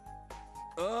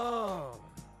 Oh,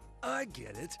 I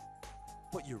get it.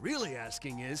 What you're really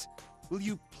asking is, will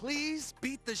you please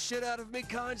beat the shit out of me,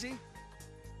 Kanji?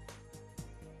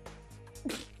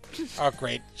 Oh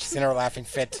great, she's in her laughing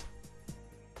fit.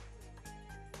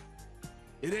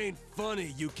 It ain't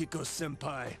funny,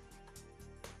 Yukiko-senpai.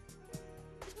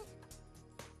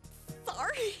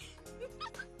 Sorry.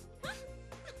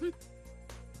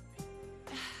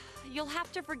 You'll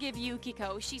have to forgive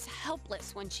Yukiko. She's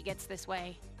helpless when she gets this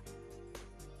way.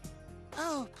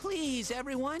 Oh, please,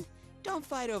 everyone. Don't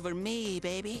fight over me,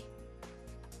 baby.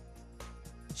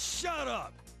 Shut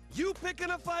up! You picking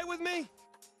a fight with me?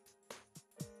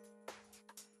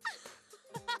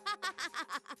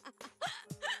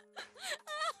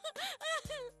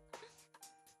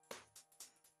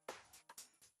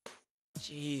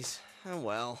 Jeez, oh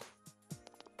well.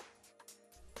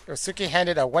 Yosuke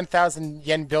handed a 1,000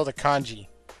 yen bill to Kanji.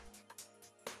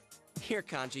 Here,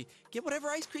 Kanji, get whatever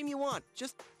ice cream you want.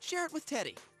 Just share it with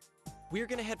Teddy. We're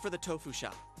gonna head for the tofu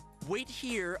shop. Wait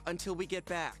here until we get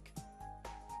back.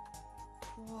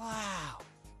 Wow,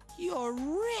 you're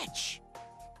rich.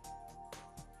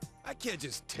 I can't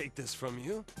just take this from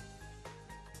you.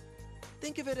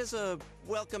 Think of it as a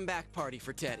welcome back party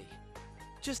for Teddy.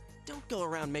 Just don't go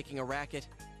around making a racket.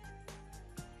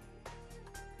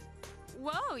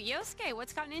 Whoa, Yosuke,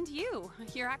 what's gotten into you?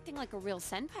 You're acting like a real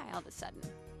senpai all of a sudden.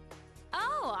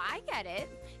 Oh, I get it.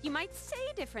 You might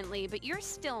say differently, but you're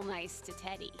still nice to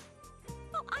Teddy.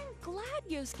 Well, I'm glad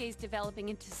Yosuke's developing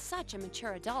into such a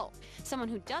mature adult. Someone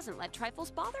who doesn't let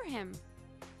trifles bother him.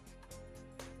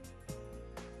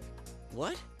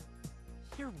 What?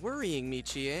 You're worrying me,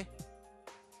 Chie.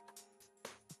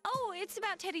 Oh, it's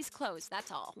about Teddy's clothes,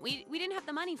 that's all. We didn't have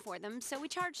the money for them, so we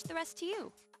charged the rest to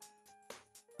you.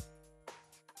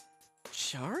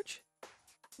 Charge?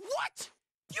 What?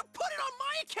 You put it on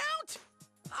my account?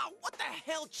 Oh, what the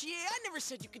hell, Chie? I never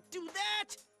said you could do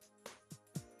that!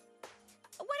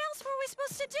 What else were we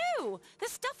supposed to do? The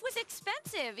stuff was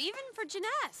expensive, even for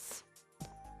Janess.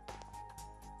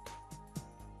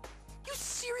 You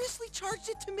seriously charged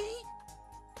it to me?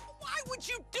 Why would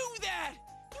you do that?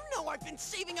 You know I've been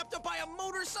saving up to buy a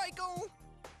motorcycle!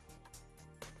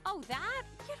 Oh, that?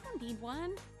 You don't need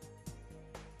one.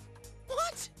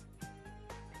 What?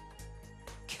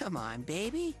 Come on,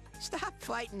 baby. Stop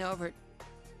fighting over it.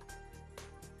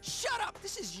 Shut up!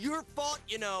 This is your fault,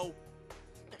 you know!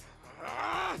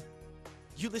 Ah!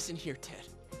 You listen here, Ted.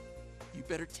 You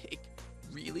better take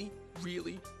really,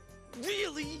 really,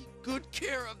 really good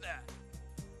care of that.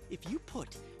 If you put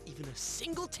even a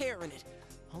single tear in it,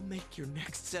 I'll make your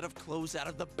next set of clothes out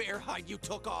of the bear hide you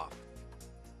took off.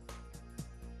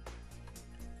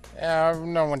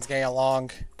 No one's getting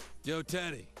along. Yo,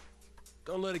 Teddy,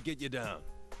 don't let it get you down.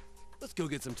 Let's go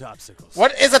get some topsicles.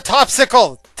 What is a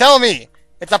topsicle? Tell me!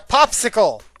 It's a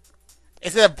popsicle!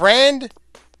 Is it a brand?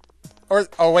 Or,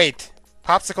 oh wait.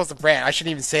 Popsicle's a brand. I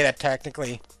shouldn't even say that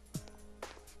technically.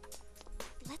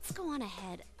 Let's go on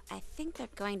ahead. I think they're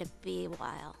going to be a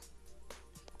while.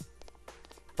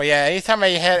 But yeah, anytime I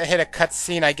hit a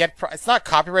cutscene, I get... It's not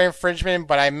copyright infringement,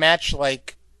 but I match,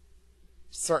 like,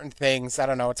 certain things. I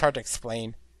don't know. It's hard to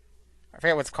explain. I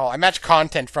forget what it's called. I match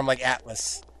content from, like,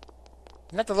 Atlas.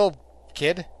 Isn't that the little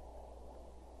kid?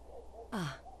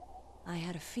 Ah, I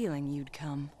had a feeling you'd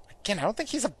come. Again, I don't think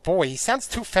he's a boy. He sounds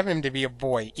too feminine to be a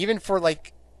boy, even for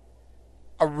like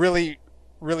a really,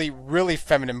 really, really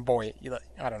feminine boy.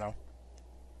 I don't know.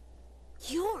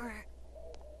 You're...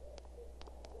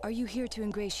 Are you here to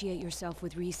ingratiate yourself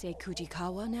with Rise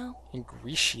Kujikawa now?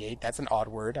 Ingratiate? That's an odd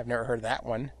word. I've never heard of that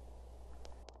one.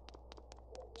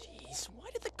 Jeez, why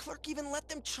did the clerk even let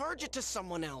them charge it to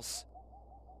someone else?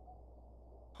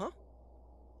 Huh?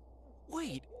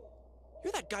 Wait,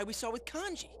 you're that guy we saw with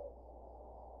Kanji.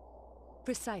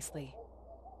 Precisely.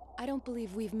 I don't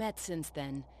believe we've met since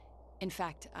then. In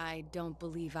fact, I don't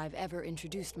believe I've ever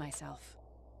introduced myself.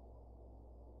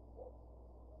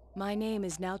 My name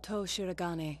is Naoto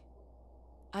Shiragane.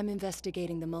 I'm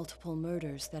investigating the multiple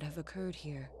murders that have occurred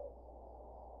here.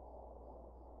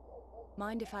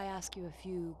 Mind if I ask you a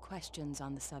few questions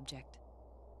on the subject?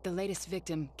 The latest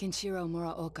victim, Kenshiro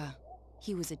Muraoka.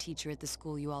 He was a teacher at the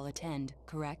school you all attend,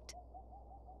 correct?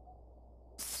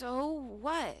 So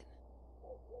what?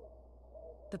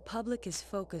 The public is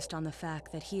focused on the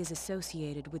fact that he is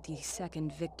associated with the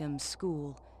second victim's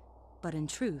school, but in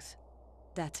truth,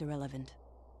 that's irrelevant.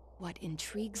 What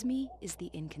intrigues me is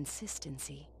the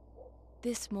inconsistency.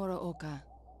 This Muraoka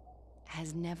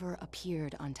has never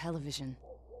appeared on television.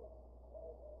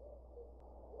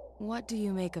 What do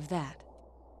you make of that?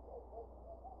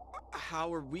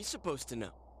 How are we supposed to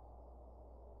know?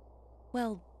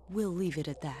 Well, we'll leave it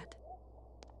at that.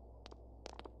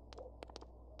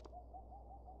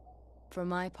 For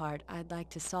my part, I'd like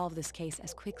to solve this case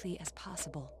as quickly as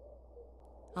possible.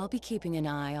 I'll be keeping an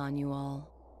eye on you all.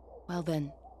 Well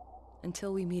then,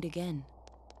 until we meet again.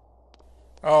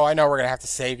 Oh, I know we're gonna have to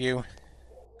save you.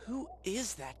 Who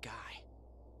is that guy?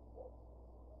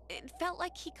 It felt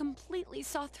like he completely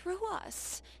saw through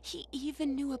us. He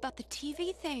even knew about the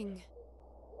TV thing.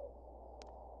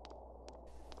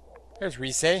 There's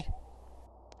Rise.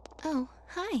 Oh,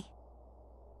 hi.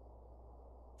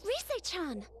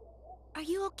 Rise-chan! Are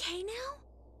you okay now?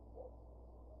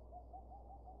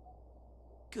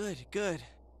 Good, good.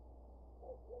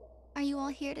 Are you all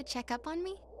here to check up on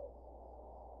me?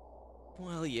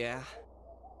 Well, yeah.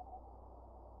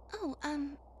 Oh,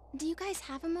 do you guys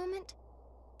have a moment?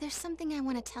 There's something I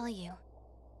want to tell you.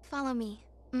 Follow me.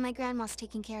 My grandma's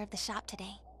taking care of the shop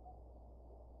today.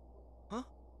 Huh?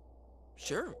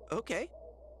 Sure, okay.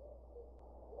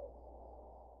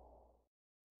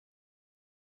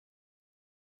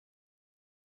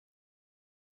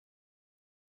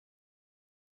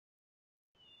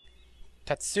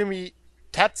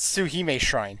 Tatsuhime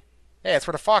Shrine. Hey, that's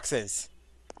where the fox is.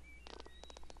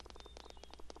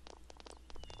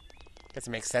 Guess it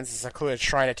makes sense. It's a clue it's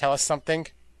trying to tell us something.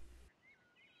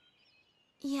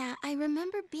 Yeah, I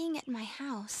remember being at my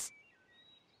house.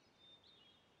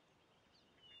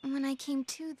 When I came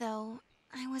to, though,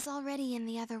 I was already in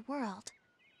the other world.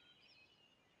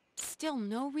 Still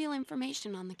no real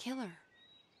information on the killer.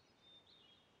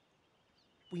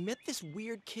 We met this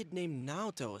weird kid named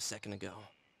Naoto a second ago.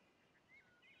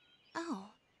 Oh,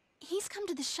 he's come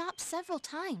to the shop several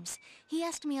times. He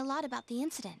asked me a lot about the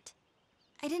incident.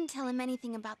 I didn't tell him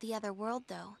anything about the other world,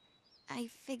 though. I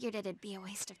figured it'd be a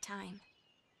waste of time.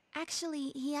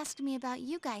 Actually, he asked me about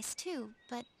you guys, too,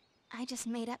 but I just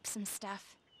made up some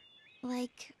stuff.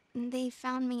 Like, they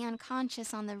found me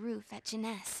unconscious on the roof at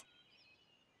Jeunesse.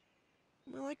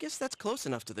 Well, I guess that's close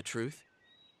enough to the truth.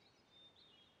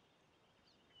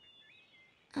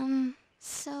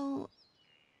 So...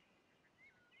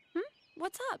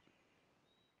 What's up?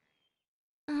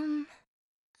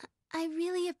 I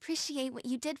really appreciate what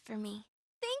you did for me.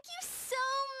 Thank you so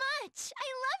much! I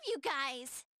love you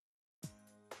guys!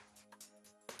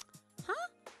 Huh?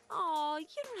 Aw,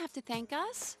 you don't have to thank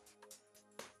us.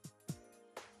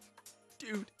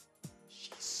 Dude,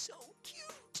 she's so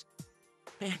cute.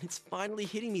 Man, it's finally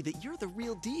hitting me that you're the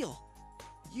real deal.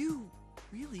 You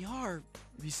really are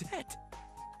Risette.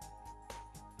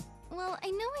 Well,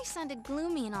 I know I sounded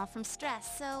gloomy and all from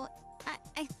stress, so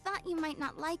I thought you might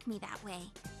not like me that way.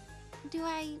 Do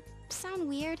I sound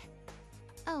weird?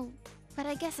 Oh, but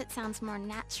I guess it sounds more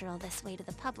natural this way to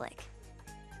the public.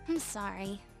 I'm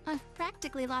sorry. I've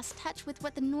practically lost touch with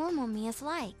what the normal me is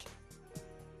like.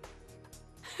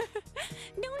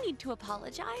 No need to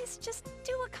apologize. Just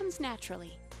do what comes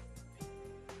naturally.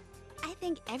 I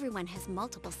think everyone has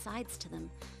multiple sides to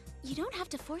them. You don't have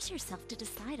to force yourself to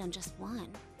decide on just one.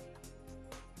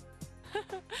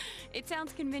 It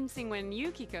sounds convincing when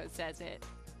Yukiko says it.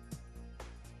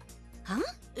 Huh?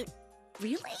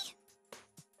 Really?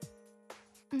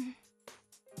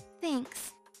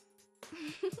 Thanks.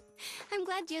 I'm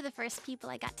glad you're the first people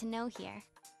I got to know here.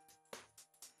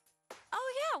 Oh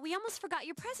we almost forgot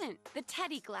your present. The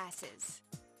Teddy glasses.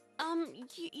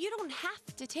 You don't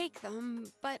have to take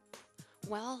them, but,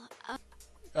 well,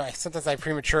 Alright, sometimes I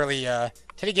prematurely,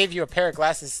 Teddy gave you a pair of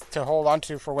glasses to hold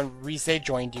onto for when Rise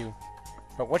joined you.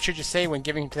 But what should you say when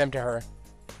giving them to her?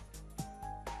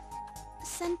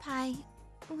 Senpai,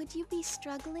 would you be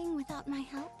struggling without my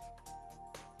help?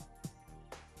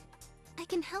 I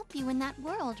can help you in that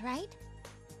world, right?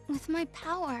 With my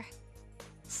power.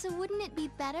 So wouldn't it be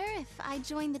better if I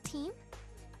joined the team?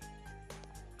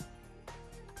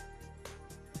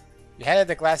 You handed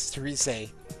the glasses to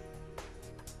Rise.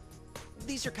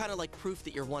 These are kind of like proof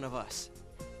that you're one of us.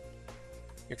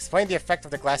 You explained the effect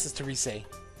of the glasses to Rise.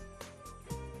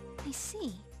 I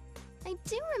see. I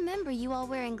do remember you all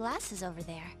wearing glasses over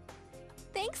there.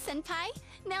 Thanks, Senpai!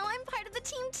 Now I'm part of the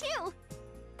team too!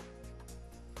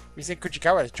 Rise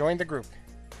Kuchikawa has joined the group.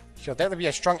 She'll definitely be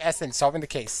a strong asset in solving the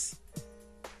case.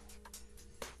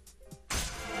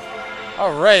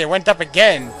 Alright, it went up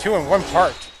again. 2 in 1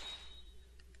 part.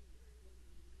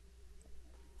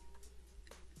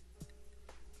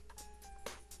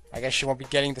 I guess she won't be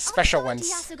getting the special I'll go ones.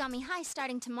 to Yasogami High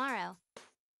starting tomorrow.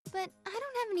 But I don't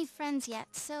have any friends yet,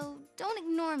 so don't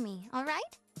ignore me,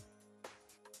 alright?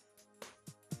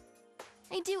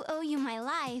 I do owe you my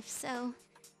life, so,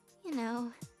 you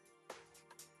know.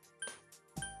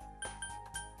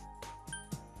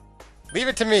 Leave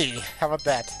it to me. How about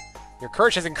that? Your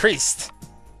courage has increased.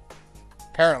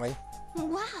 Apparently.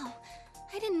 Wow,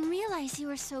 I didn't realize you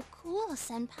were so cool,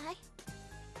 Senpai.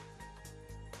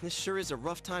 This sure is a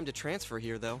rough time to transfer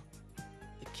here, though.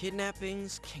 The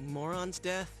kidnappings, King Moron's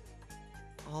death,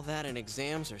 all that and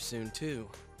exams are soon, too.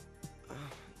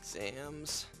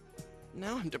 Exams...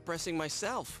 Now I'm depressing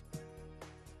myself.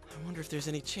 I wonder if there's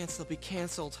any chance they'll be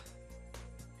cancelled.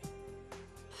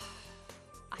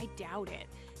 I doubt it.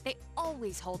 They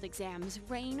always hold exams,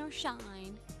 rain or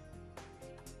shine.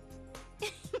 I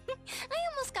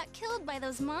almost got killed by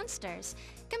those monsters.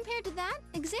 Compared to that,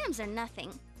 exams are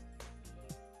nothing.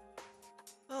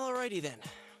 Alrighty then.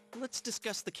 Let's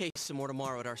discuss the case some more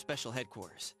tomorrow at our special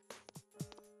headquarters.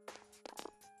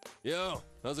 Yo,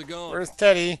 how's it going? Where's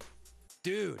Teddy?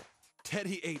 Dude,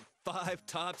 Teddy ate 5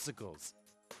 Topsicles.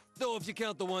 Though if you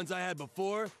count the ones I had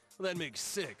before, well, that makes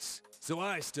 6. So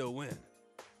I still win.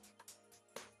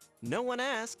 No one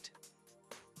asked.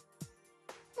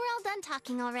 We're all done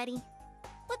talking already.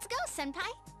 Let's go, Senpai.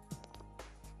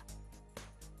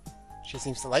 She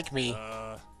seems to like me.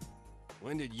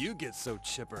 When did you get so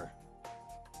chipper?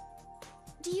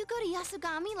 Do you go to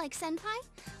Yasogami like Senpai?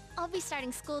 I'll be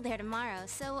starting school there tomorrow,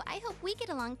 so I hope we get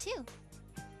along too.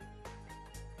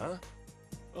 Huh?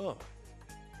 Oh.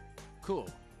 Cool.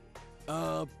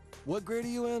 What grade are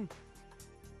you in?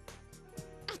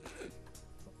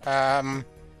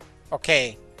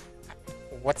 Okay.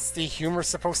 What's the humor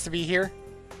supposed to be here?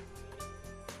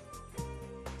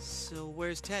 So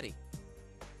where's Teddy?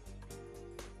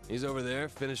 He's over there,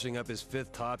 finishing up his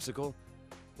 5th Topsicle.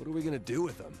 What are we gonna do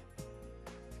with him?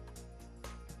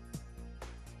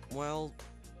 Well,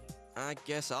 I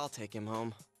guess I'll take him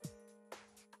home.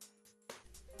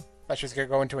 Thought she was gonna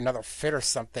go into another fit or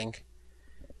something.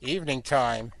 Evening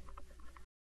time.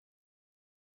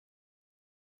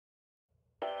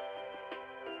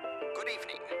 Good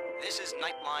evening. This is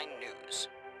Nightline News.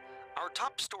 Our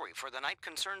top story for the night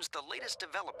concerns the latest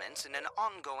developments in an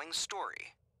ongoing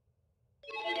story.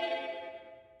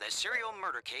 The serial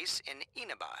murder case in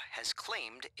Inaba has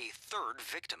claimed a 3rd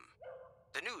victim.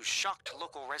 The news shocked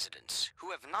local residents,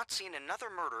 who have not seen another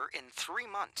murder in 3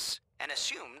 months, and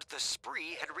assumed the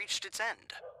spree had reached its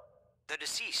end. The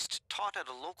deceased taught at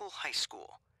a local high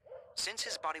school. Since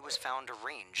his body was found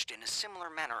arranged in a similar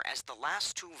manner as the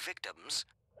last 2 victims...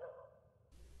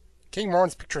 King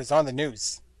Moron's picture is on the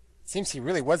news. Seems he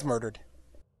really was murdered.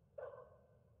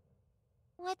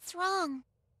 What's wrong?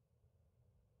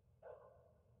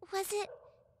 Was it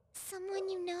someone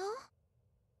you know?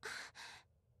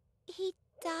 He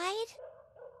died?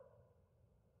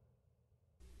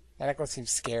 Nanako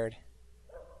seems scared.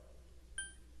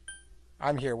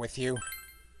 I'm here with you.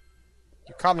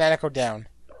 You calm Nanako down.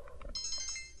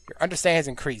 Your understanding has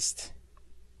increased.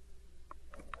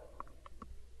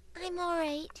 I'm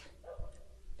alright.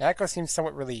 Nanako seems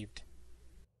somewhat relieved.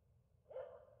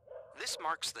 This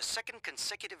marks the 2nd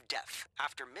consecutive death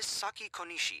after Miss Saki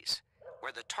Konishi's,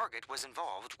 where the target was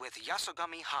involved with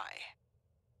Yasogami High.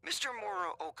 Mr.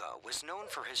 Muraoka was known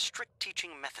for his strict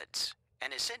teaching methods,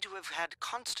 and is said to have had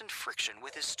constant friction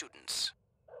with his students.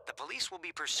 The police will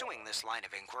be pursuing this line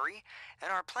of inquiry,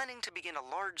 and are planning to begin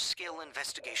a large-scale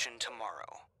investigation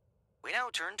tomorrow. We now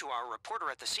turn to our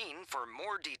reporter at the scene for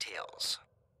more details.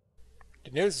 The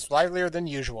news is livelier than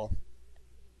usual.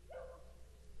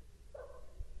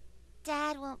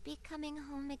 Dad won't be coming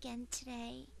home again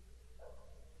today.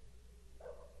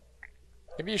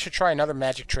 Maybe you should try another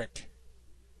magic trick.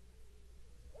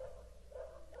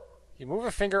 You move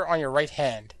a finger on your right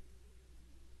hand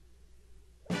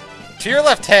to your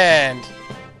left hand.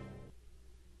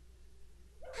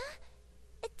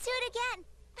 Do it again.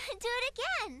 Do it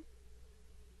again.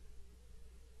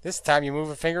 This time you move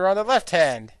a finger on the left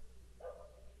hand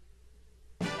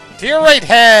to your right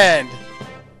hand.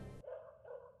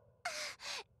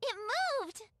 It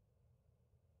moved.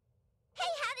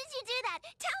 Hey, how did you do that?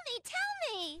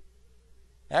 Tell me.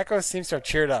 Echo seems to have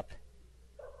cheered up.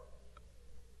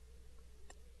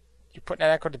 You put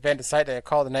Echo to bed and decided to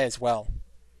call it a night as well.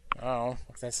 Oh,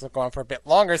 looks like this will go on for a bit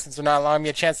longer since they're not allowing me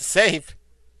a chance to save.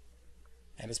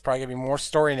 And there's probably going to be more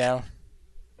story now.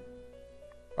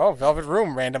 Oh, Velvet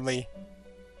Room, randomly.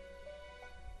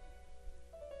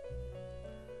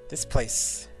 This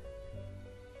place.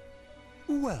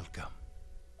 Welcome.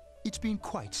 It's been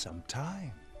quite some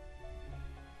time.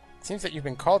 It seems that you've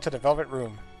been called to the Velvet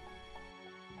Room.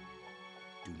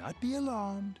 Do not be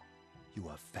alarmed. You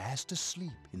are fast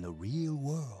asleep in the real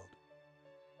world.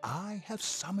 I have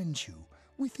summoned you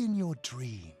within your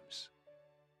dreams.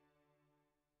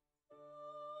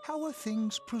 How are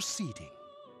things proceeding?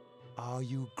 Are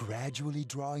you gradually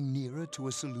drawing nearer to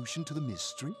a solution to the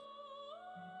mystery?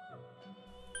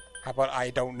 How about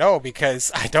I don't know,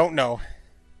 because I don't know.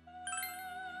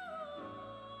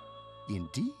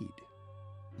 Indeed.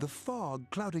 The fog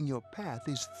clouding your path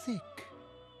is thick.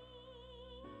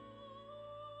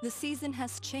 The season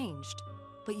has changed,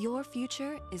 but your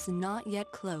future is not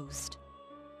yet closed.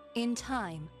 In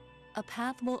time, a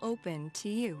path will open to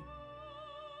you.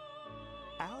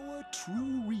 Our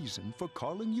true reason for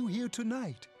calling you here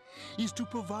tonight is to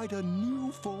provide a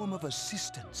new form of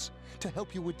assistance to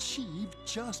help you achieve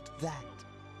just that.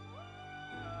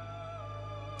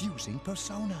 Fusing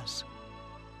personas.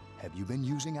 Have you been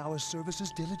using our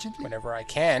services diligently? Whenever I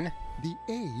can. The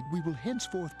aid we will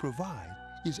henceforth provide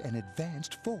is an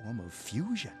advanced form of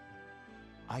fusion.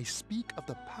 I speak of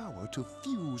the power to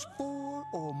fuse 4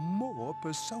 or more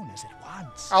personas at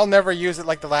once. I'll never use it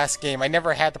like the last game. I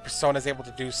never had the personas able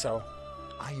to do so.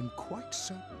 I am quite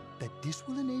certain that this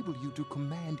will enable you to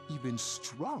command even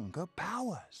stronger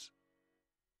powers.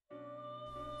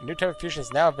 A new type of fusion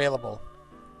is now available.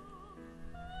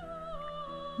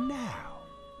 Now,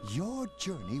 your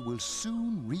journey will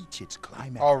soon reach its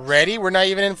climax. Already? We're not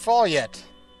even in fall yet.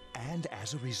 And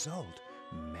as a result,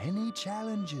 many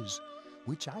challenges,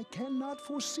 which I cannot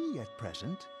foresee at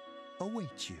present,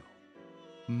 await you.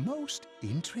 Most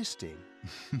interesting.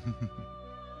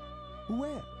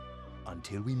 Well,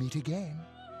 until we meet again,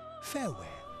 farewell.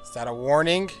 Is that a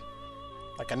warning?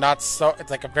 Like a not so,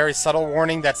 it's like a very subtle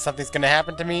warning that something's gonna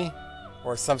happen to me?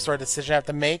 Or some sort of decision I have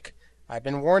to make? I've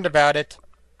been warned about it.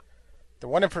 The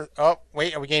one in oh,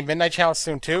 wait, are we getting Midnight Channel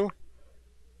soon too?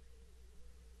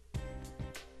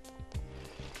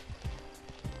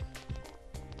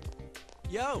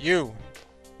 Yo! You.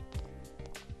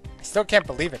 I still can't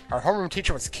believe it. Our homeroom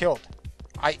teacher was killed.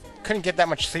 I couldn't get that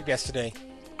much sleep yesterday.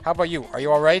 How about you? Are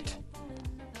you alright?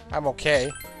 I'm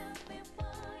okay.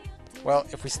 Well,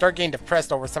 if we start getting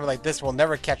depressed over something like this, we'll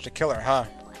never catch the killer, huh?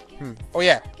 Oh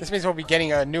yeah, this means we'll be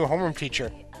getting a new homeroom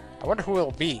teacher. I wonder who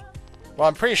it'll be. Well,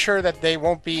 I'm pretty sure that they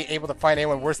won't be able to find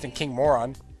anyone worse than King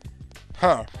Moron.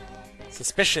 Huh.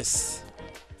 Suspicious.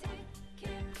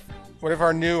 What if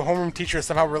our new homeroom teacher is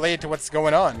somehow related to what's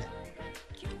going on?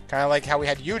 Kind of like how we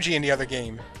had Yuji in the other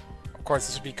game. Of course,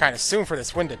 this would be kind of soon for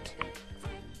this, wouldn't it?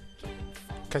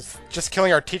 Because just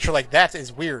killing our teacher like that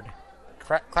is weird.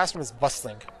 Classroom is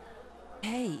bustling.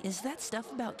 Hey, is that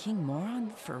stuff about King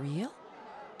Moron for real?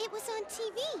 It was on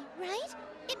TV, right?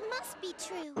 It must be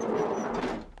true.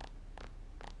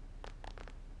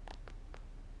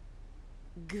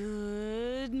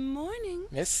 Good morning.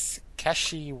 Miss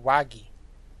Kashiwagi.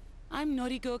 I'm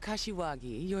Noriko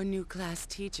Kashiwagi, your new class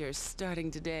teacher starting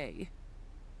today.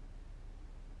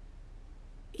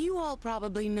 You all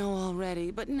probably know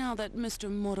already, but now that Mr.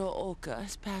 Morooka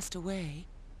has passed away,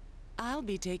 I'll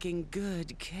be taking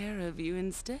good care of you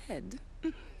instead.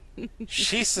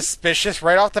 She's suspicious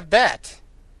right off the bat.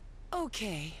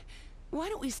 Okay, why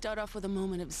don't we start off with a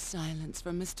moment of silence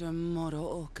for Mr.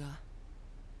 Morooka?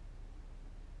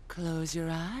 Close your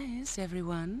eyes,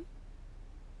 everyone.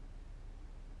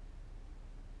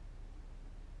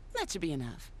 That should be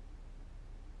enough.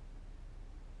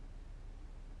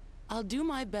 I'll do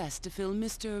my best to fill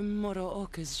Mr.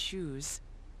 Morooka's shoes.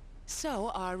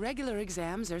 So, our regular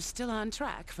exams are still on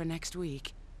track for next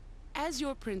week. As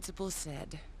your principal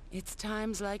said, it's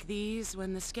times like these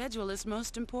when the schedule is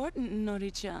most important,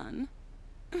 Nori-chan.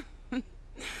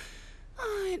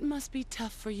 Oh, it must be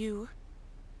tough for you.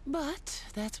 But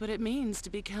that's what it means to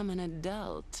become an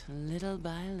adult, little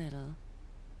by little.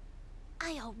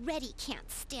 I already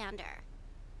can't stand her.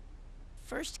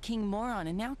 First King Moron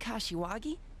and now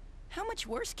Kashiwagi? How much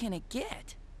worse can it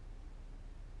get?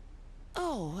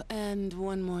 Oh, and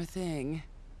one more thing.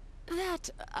 That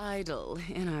idol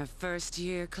in our first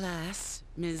year class,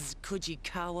 Ms.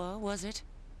 Kujikawa, was it?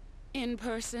 In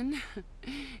person,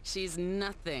 she's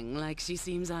nothing like she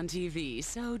seems on TV,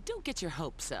 so don't get your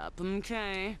hopes up,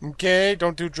 okay? Okay,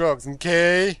 don't do drugs,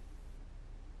 okay?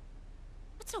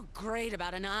 What's so great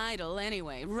about an idol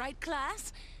anyway, right,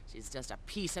 class? She's just a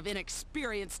piece of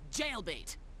inexperienced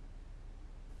jailbait.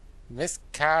 Miss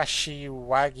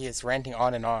Kashiwagi is ranting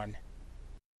on and on.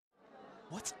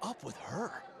 What's up with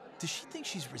her? Does she think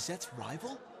she's Rosette's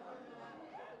rival?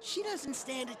 She doesn't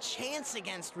stand a chance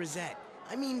against Rosette.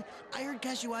 I mean, I heard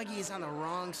Kashiwagi is on the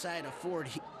wrong side of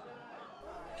 40. You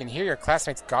can hear your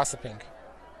classmates gossiping.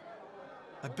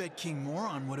 I bet King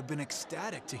Moron would have been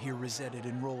ecstatic to hear Rosette had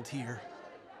enrolled here.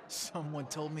 Someone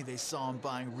told me they saw him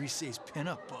buying Rise's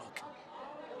pinup book.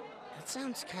 That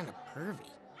sounds kind of pervy.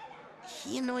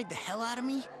 He annoyed the hell out of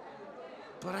me,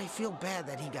 but I feel bad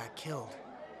that he got killed.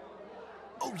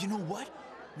 Oh, you know what?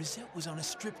 Rosette was on a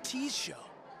striptease show.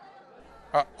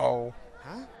 Uh-oh.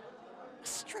 Huh? A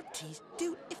striptease?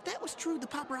 Dude, if that was true, the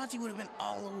paparazzi would have been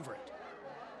all over it.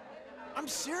 I'm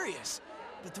serious.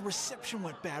 But the reception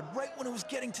went bad right when it was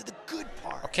getting to the good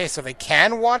part. Okay, so they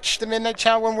can watch the Midnight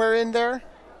Channel when we're in there?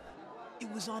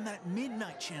 It was on that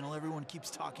Midnight Channel everyone keeps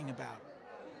talking about.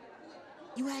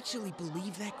 You actually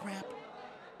believe that crap?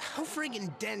 How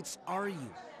friggin' dense are you?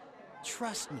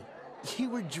 Trust me, you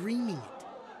were dreaming it.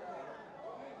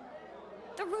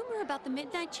 The rumor about the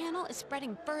Midnight Channel is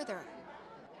spreading further.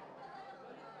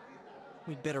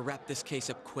 We'd better wrap this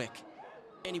case up quick.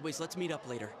 Anyways, let's meet up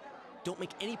later. Don't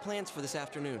make any plans for this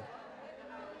afternoon.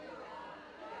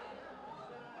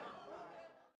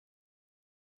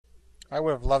 I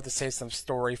would have loved to save some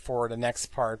story for the next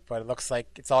part, but it looks like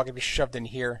it's all going to be shoved in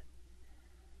here.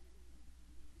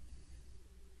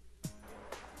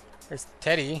 There's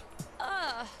Teddy.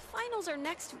 Finals are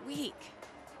next week.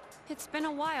 It's been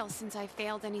a while since I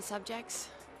failed any subjects.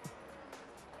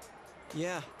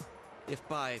 Yeah, if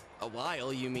by a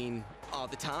while you mean all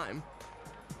the time.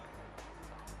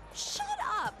 Shut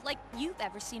up! Like you've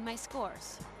ever seen my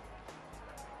scores.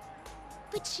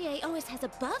 But she always has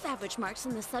above average marks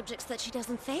in the subjects that she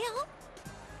doesn't fail.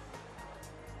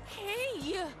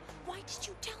 Hey! Why did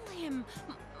you tell him?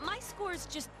 My scores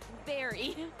just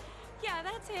vary. Yeah,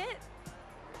 that's it.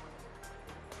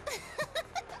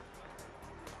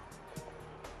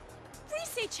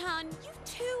 Rise-chan, you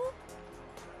too?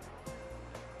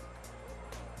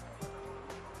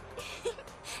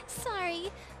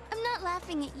 Sorry, I'm not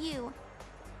laughing at you.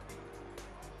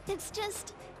 It's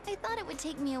just, I thought it would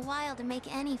take me a while to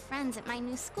make any friends at my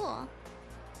new school.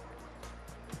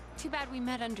 Too bad we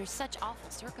met under such awful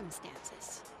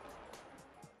circumstances.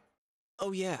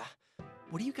 Oh yeah,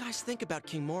 what do you guys think about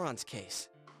King Moron's case?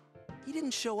 He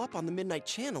didn't show up on the Midnight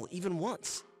Channel even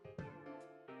once.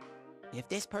 If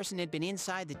this person had been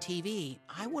inside the TV,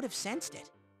 I would have sensed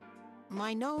it.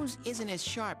 My nose isn't as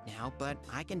sharp now, but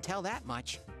I can tell that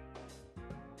much.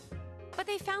 But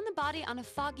they found the body on a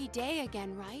foggy day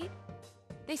again, right?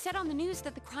 They said on the news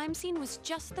that the crime scene was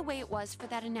just the way it was for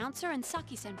that announcer and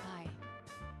Saki-senpai.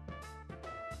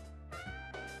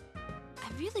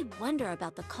 I really wonder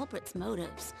about the culprit's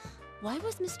motives. Why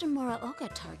was Mr. Muraoka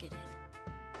targeted?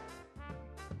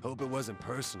 Hope it wasn't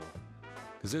personal.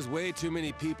 Because there's way too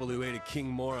many people who ate a King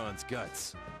Moron's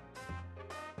guts.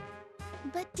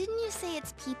 But didn't you say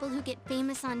it's people who get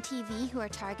famous on TV who are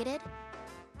targeted?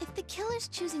 If the killer's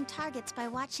choosing targets by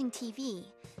watching TV,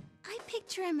 I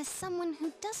picture him as someone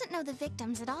who doesn't know the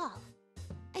victims at all.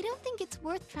 I don't think it's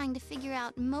worth trying to figure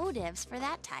out motives for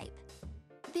that type.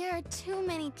 There are too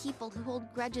many people who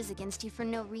hold grudges against you for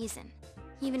no reason,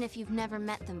 even if you've never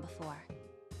met them before.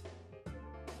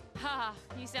 Ha,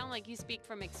 you sound like you speak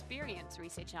from experience,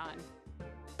 Rise-chan.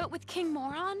 But with King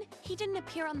Moron, he didn't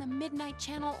appear on the Midnight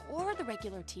Channel or the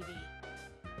regular TV.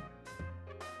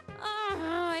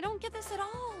 I don't get this at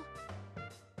all.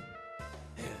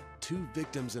 Man, 2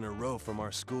 victims in a row from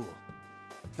our school.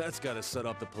 That's gotta set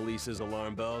off the police's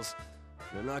alarm bells.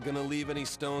 They're not gonna leave any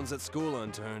stones at school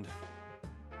unturned.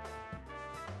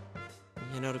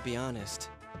 You know, to be honest,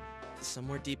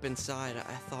 somewhere deep inside,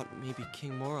 I thought maybe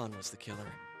King Moron was the killer.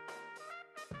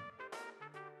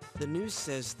 The news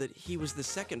says that he was the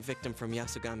second victim from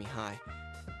Yasogami High,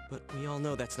 but we all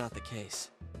know that's not the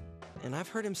case. And I've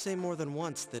heard him say more than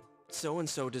once that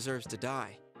so-and-so deserves to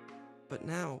die. But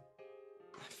now,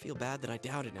 I feel bad that I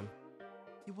doubted him.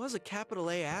 He was a capital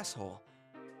A asshole,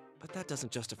 but that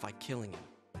doesn't justify killing him.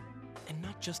 And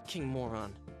not just King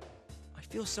Moron. I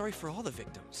feel sorry for all the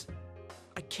victims.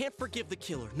 I can't forgive the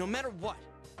killer, no matter what.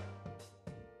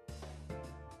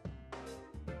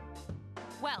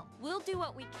 Well, we'll do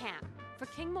what we can, for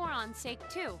King Moron's sake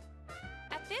too.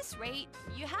 At this rate,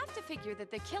 you have to figure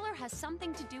that the killer has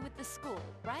something to do with the school,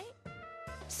 right?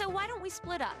 So why don't we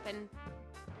split up and...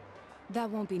 That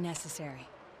won't be necessary.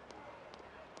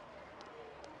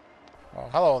 Oh,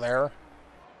 hello there.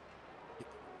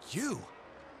 You?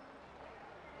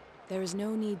 There is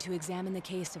no need to examine the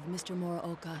case of Mr.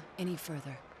 Muraoka any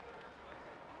further.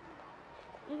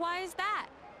 Why is that?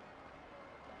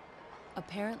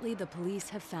 Apparently, the police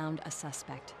have found a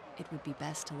suspect. It would be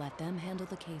best to let them handle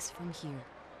the case from here.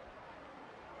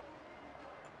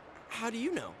 How do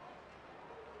you know?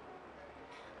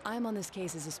 I'm on this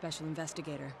case as a special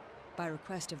investigator, by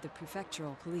request of the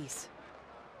prefectural police.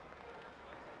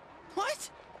 What?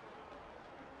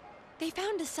 They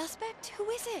found a suspect? Who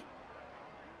is it?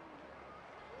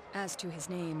 As to his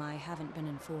name, I haven't been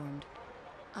informed.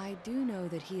 I do know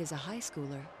that he is a high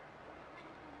schooler.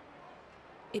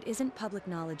 It isn't public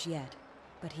knowledge yet,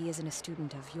 but he isn't a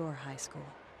student of your high school.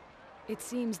 It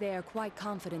seems they are quite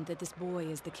confident that this boy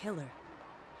is the killer.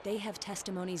 They have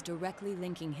testimonies directly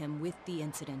linking him with the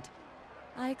incident.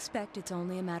 I expect it's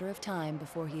only a matter of time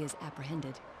before he is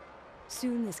apprehended.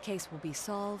 Soon this case will be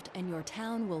solved, and your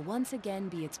town will once again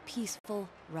be its peaceful,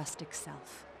 rustic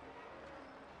self.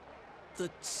 The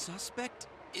suspect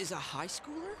is a high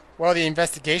schooler? Well, the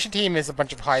investigation team is a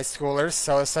bunch of high schoolers,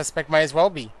 so a suspect might as well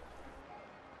be.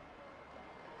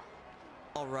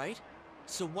 Alright,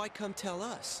 so why come tell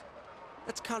us?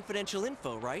 That's confidential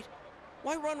info, right?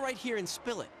 Why run right here and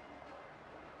spill it?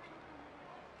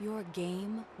 Your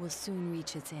game will soon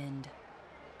reach its end.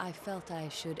 I felt I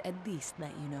should at least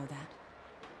let you know that.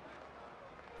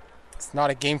 It's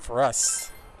not a game for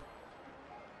us.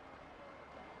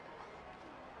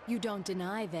 You don't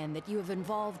deny, then, that you have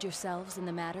involved yourselves in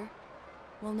the matter?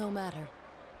 Well, no matter.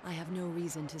 I have no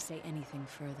reason to say anything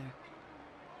further.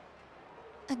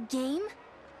 A game?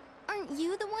 Aren't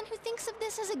you the one who thinks of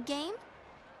this as a game?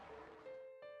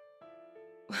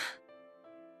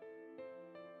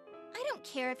 I don't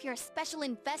care if you're a special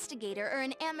investigator or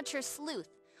an amateur sleuth.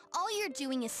 All you're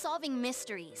doing is solving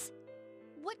mysteries.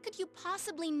 What could you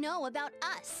possibly know about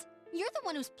us? You're the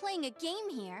one who's playing a game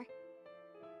here.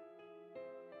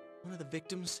 One of the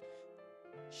victims?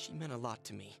 She meant a lot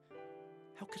to me.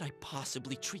 How could I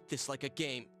possibly treat this like a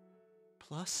game?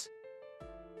 Plus,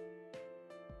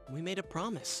 we made a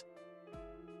promise.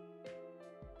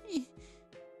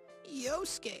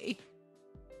 Yosuke.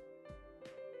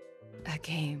 A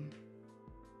game.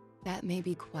 That may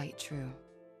be quite true.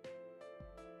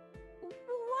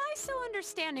 Why so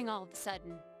understanding all of a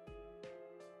sudden?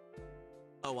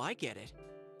 Oh, I get it.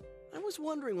 I was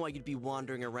wondering why you'd be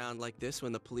wandering around like this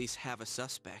when the police have a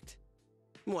suspect.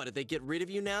 What, did they get rid of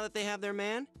you now that they have their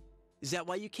man? Is that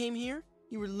why you came here?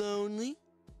 You were lonely?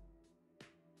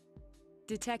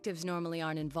 Detectives normally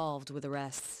aren't involved with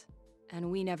arrests,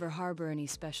 and we never harbor any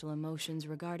special emotions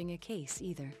regarding a case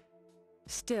either.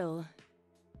 Still,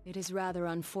 it is rather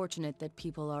unfortunate that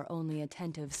people are only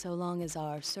attentive so long as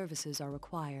our services are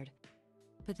required.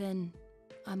 But then,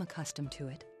 I'm accustomed to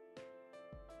it.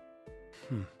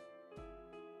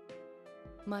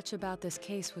 Much about this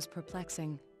case was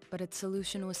perplexing, but its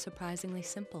solution was surprisingly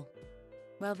simple.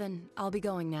 Well then, I'll be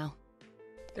going now.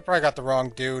 They probably got the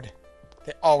wrong dude.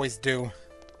 They always do.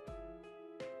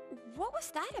 What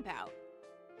was that about?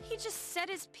 He just said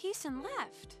his piece and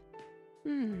left.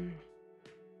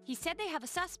 He said they have a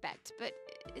suspect, but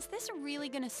is this really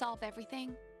gonna solve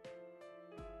everything?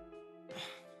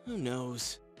 Who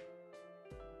knows?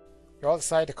 You all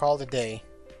decided to call it a day.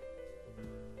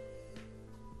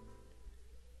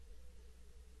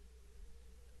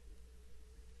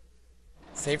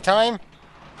 Save time?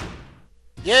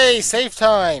 Yay, save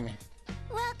time!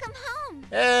 Welcome home!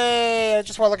 Hey, I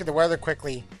just want to look at the weather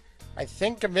quickly. I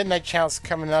think a midnight channel's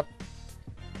coming up.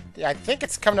 Yeah, I think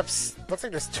it's coming up. Looks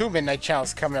like there's 2 midnight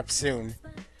channels coming up soon.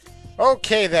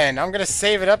 Okay then, I'm gonna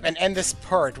save it up and end this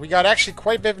part. We got actually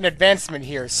quite a bit of an advancement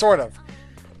here, sort of.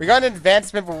 We got an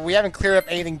advancement, but we haven't cleared up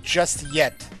anything just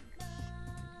yet.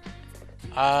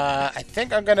 I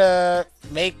think I'm gonna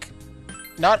make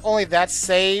not only that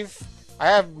save. I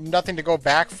have nothing to go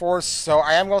back for, so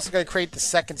I am also going to create the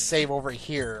second save over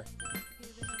here.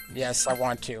 Yes, I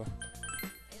want to.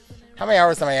 How many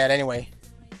hours am I at anyway?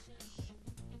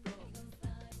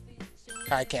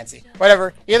 I can't see.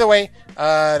 Whatever. Either way,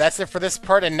 that's it for this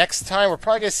part, and next time we're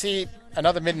probably going to see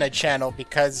another Midnight Channel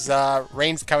because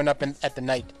rain's coming up at the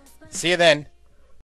night. See you then.